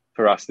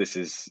 for us, this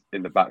is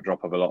in the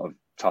backdrop of a lot of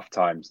tough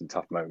times and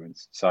tough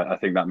moments. So I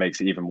think that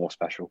makes it even more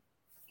special.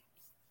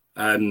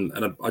 And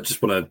I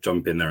just want to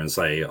jump in there and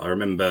say, I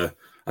remember,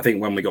 I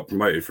think when we got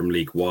promoted from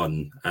League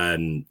One,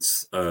 and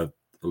a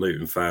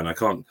Luton fan, I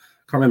can't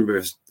remember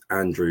if it's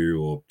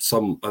Andrew or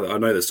I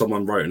know that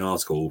someone wrote an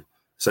article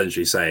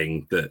essentially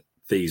saying that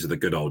these are the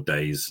good old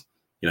days.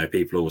 You know,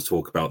 people always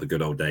talk about the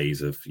good old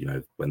days of, you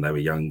know, when they were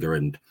younger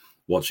and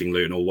watching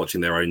Luton or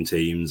watching their own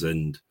teams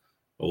and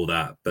all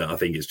that. But I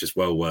think it's just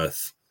well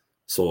worth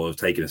sort of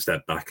taking a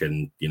step back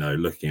and, you know,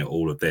 looking at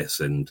all of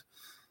this and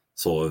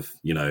sort of,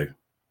 you know,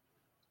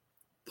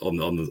 on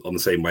the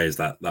same way as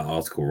that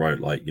article wrote,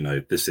 like, you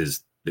know,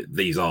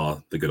 these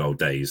are the good old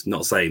days.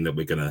 Not saying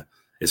that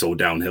it's all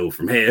downhill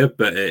from here,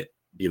 but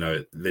you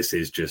know, this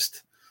is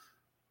just,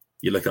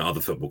 you look at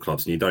other football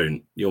clubs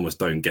and you almost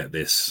don't get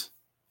this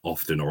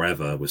often or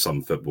ever with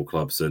some football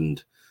clubs,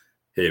 and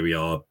here we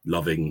are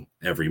loving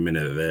every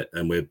minute of it,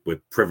 and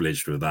we're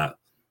privileged with that.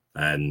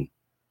 And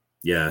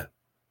yeah,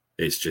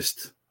 it's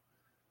just,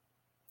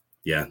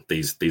 yeah,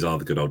 these are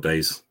the good old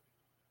days.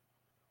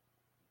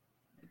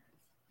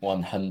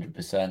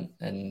 100%.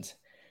 And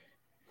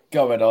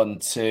going on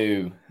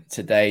to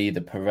today,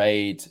 the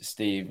parade,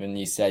 Stephen,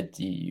 you said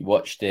you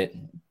watched it.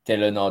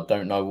 Dylan, I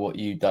don't know what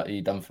you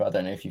done for. I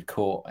don't know if you've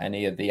caught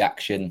any of the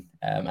action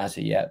as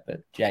of yet,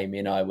 but Jamie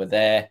and I were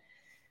there.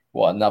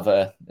 What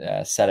another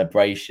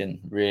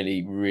celebration!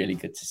 Really, really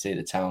good to see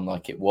the town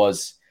like it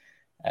was.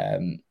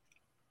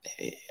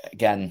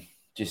 Again,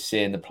 just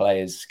seeing the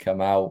players come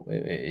out,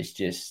 it's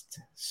just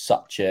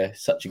such a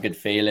good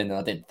feeling.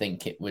 I didn't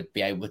think it would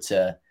be able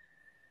to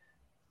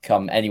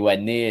come anywhere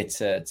near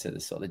to the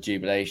sort of the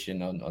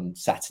jubilation on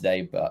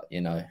Saturday, but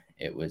you know,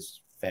 it was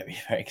very,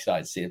 very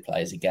exciting to see the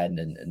players again,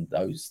 and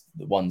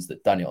the ones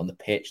that done it on the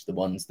pitch, the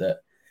ones that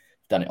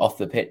done it off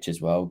the pitch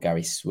as well.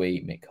 Gary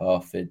Sweet, Mick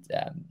Harford,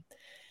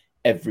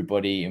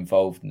 everybody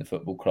involved in the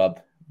football club.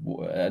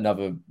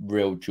 Another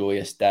real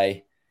joyous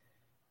day,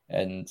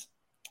 and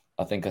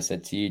I think I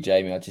said to you,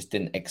 Jamie, I just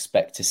didn't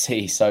expect to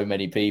see so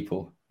many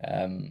people,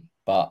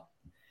 but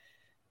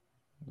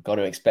we've got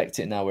to expect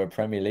it now. We're a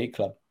Premier League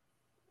club.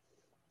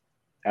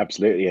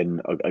 Absolutely,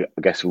 and I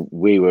guess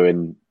we were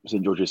in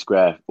St George's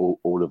Square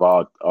all of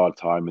our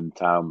time in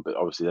town, but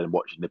obviously then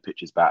watching the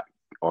pictures back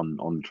on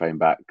the train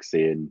back,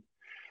 seeing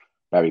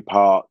Bury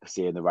Park,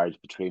 seeing the roads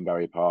between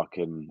Bury Park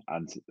and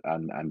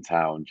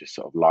town just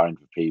sort of lined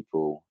with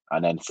people,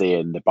 and then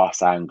seeing the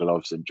bus angle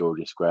of St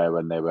George's Square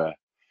when they were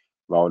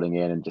rolling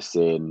in, and just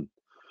seeing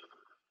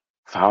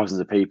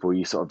thousands of people.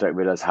 You sort of don't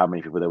realise how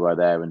many people there were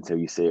there until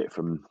you see it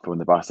from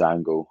the bus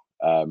angle.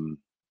 And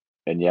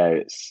yeah,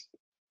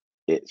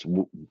 it's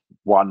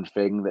one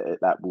thing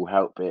that will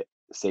help it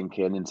sink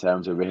in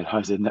terms of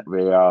realising that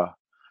we are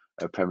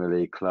a Premier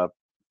League club.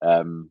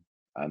 And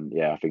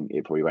yeah, I think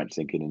it probably won't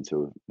sink in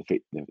until the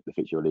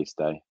fixture release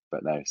day.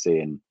 But no,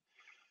 seeing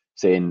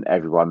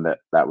everyone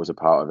that was a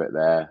part of it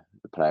there,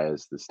 the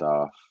players, the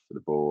staff,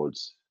 the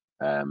boards.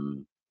 I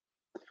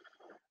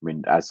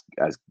mean, as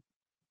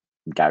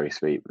Gary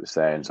Sweet was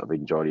saying, sort of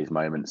enjoy these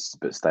moments,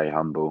 but stay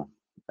humble.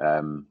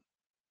 That's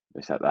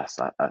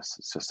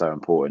just so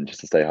important,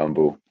 just to stay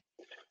humble.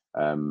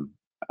 And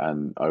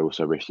I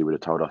also wish you would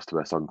have told us to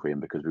wear sun cream,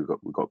 because we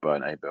got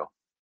burnt, Bill?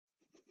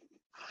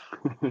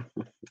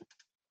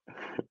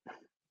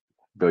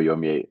 Bill, you're on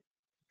mute.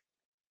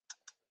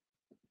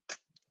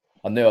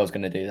 I knew I was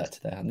going to do that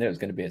today. I knew it was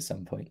going to be at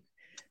some point.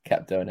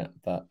 Kept doing it,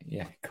 but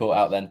yeah, caught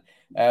out then.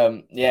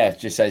 Yeah,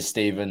 just says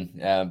Stephen,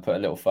 put a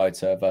little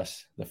photo of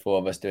us, the four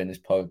of us doing this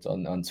pod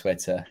on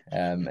Twitter,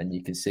 and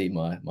you can see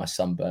my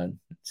sunburn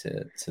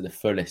to the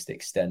fullest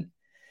extent.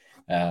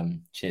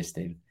 Cheers,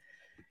 Stephen.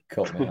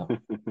 Caught me up.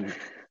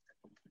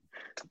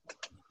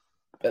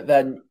 But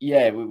then,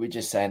 yeah, we were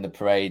just saying the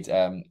parade,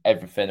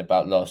 everything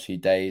about the last few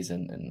days,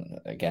 and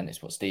again,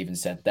 it's what Stephen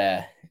said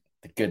there.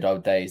 The good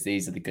old days.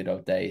 These are the good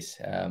old days.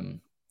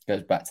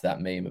 Goes back to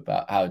that meme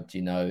about how do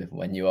you know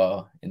when you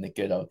are in the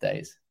good old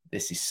days.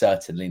 This is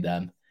certainly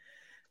them.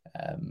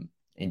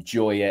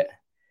 Enjoy it,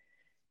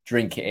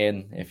 drink it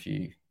in if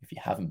you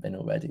haven't been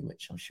already,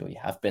 which I'm sure you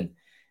have been.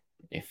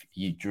 If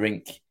you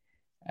drink,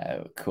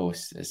 of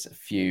course, there's a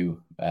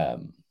few.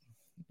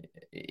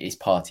 It's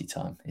party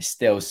time. It's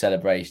still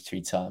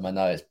celebratory time. I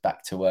know it's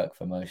back to work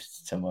for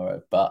most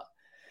tomorrow, but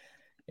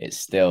it's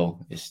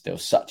still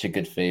such a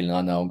good feeling.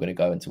 I know I'm going to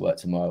go into work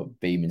tomorrow,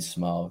 beaming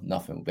smile.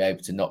 Nothing will be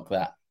able to knock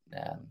that.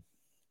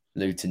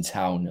 Luton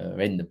Town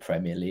are in the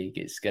Premier League.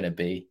 It's going to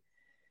be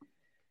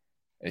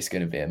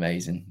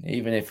amazing.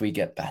 Even if we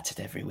get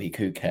battered every week,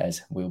 who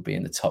cares? We'll be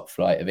in the top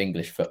flight of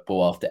English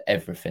football after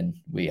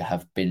everything we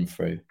have been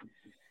through.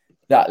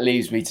 That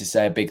leaves me to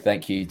say a big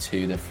thank you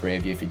to the three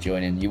of you for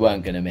joining. You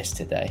weren't going to miss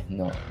today.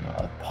 Not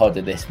a pod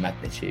of this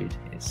magnitude.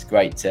 It's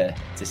great to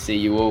see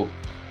you all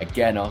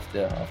again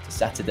after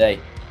Saturday.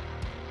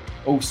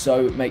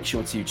 Also, make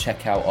sure to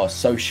check out our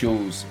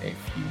socials if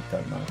you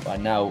don't know by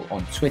now.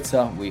 On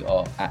Twitter, we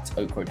are at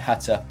Oak Road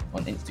Hatter.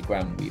 On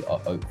Instagram, we are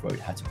Oak Road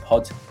Hatter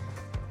Pod.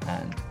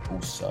 And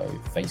also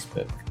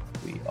Facebook,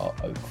 we are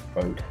Oak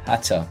Road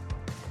Hatter.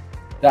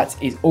 That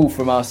is all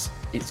from us.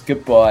 It's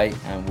goodbye,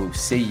 and we'll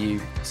see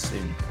you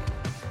soon.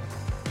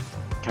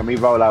 Can we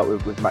roll out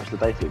with Match of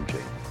the Day theme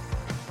tune?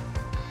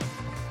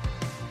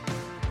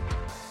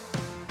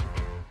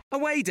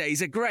 Away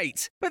days are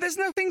great, but there's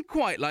nothing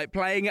quite like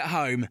playing at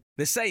home.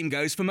 The same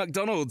goes for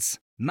McDonald's.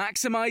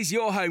 Maximise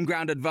your home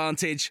ground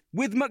advantage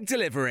with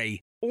McDelivery.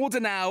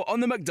 Order now on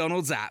the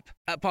McDonald's app.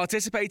 At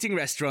participating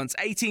restaurants,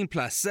 18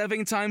 plus,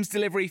 serving times,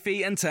 delivery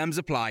fee and terms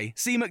apply.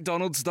 See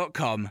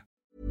mcdonalds.com.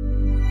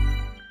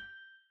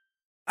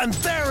 And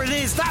there it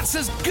is, that's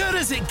as good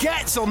as it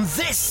gets on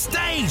this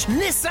stage.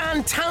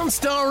 Nissan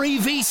Townstar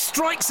EV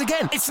strikes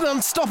again. It's an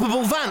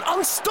unstoppable van,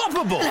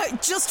 unstoppable.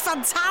 Just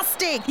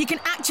fantastic. You can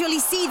actually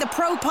see the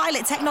Pro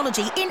Pilot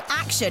technology in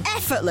action.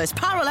 Effortless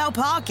parallel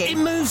parking.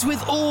 It moves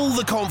with all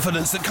the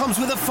confidence that comes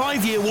with a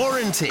 5-year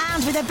warranty.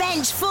 And with a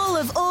bench full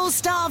of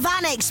all-star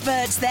van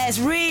experts,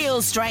 there's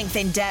real strength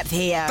in depth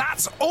here.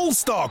 That's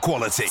all-star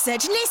quality.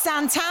 Search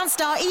Nissan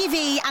Townstar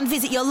EV and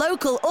visit your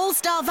local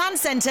all-star van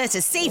centre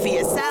to see for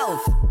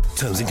yourself.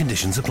 Terms and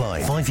conditions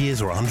apply. 5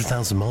 years or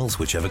 100,000 miles,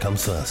 whichever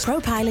comes first. Pro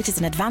Pilot is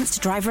an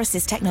advanced driver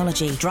assist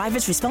technology.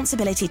 Driver's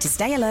responsibility to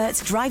stay alert,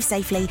 drive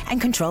safely,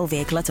 and control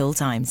vehicle at all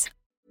times.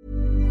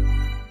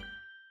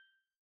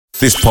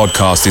 This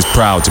podcast is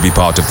proud to be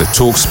part of the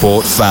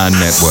TalkSport Fan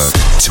Network.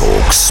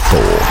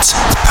 TalkSport.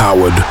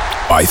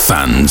 Powered by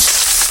fans.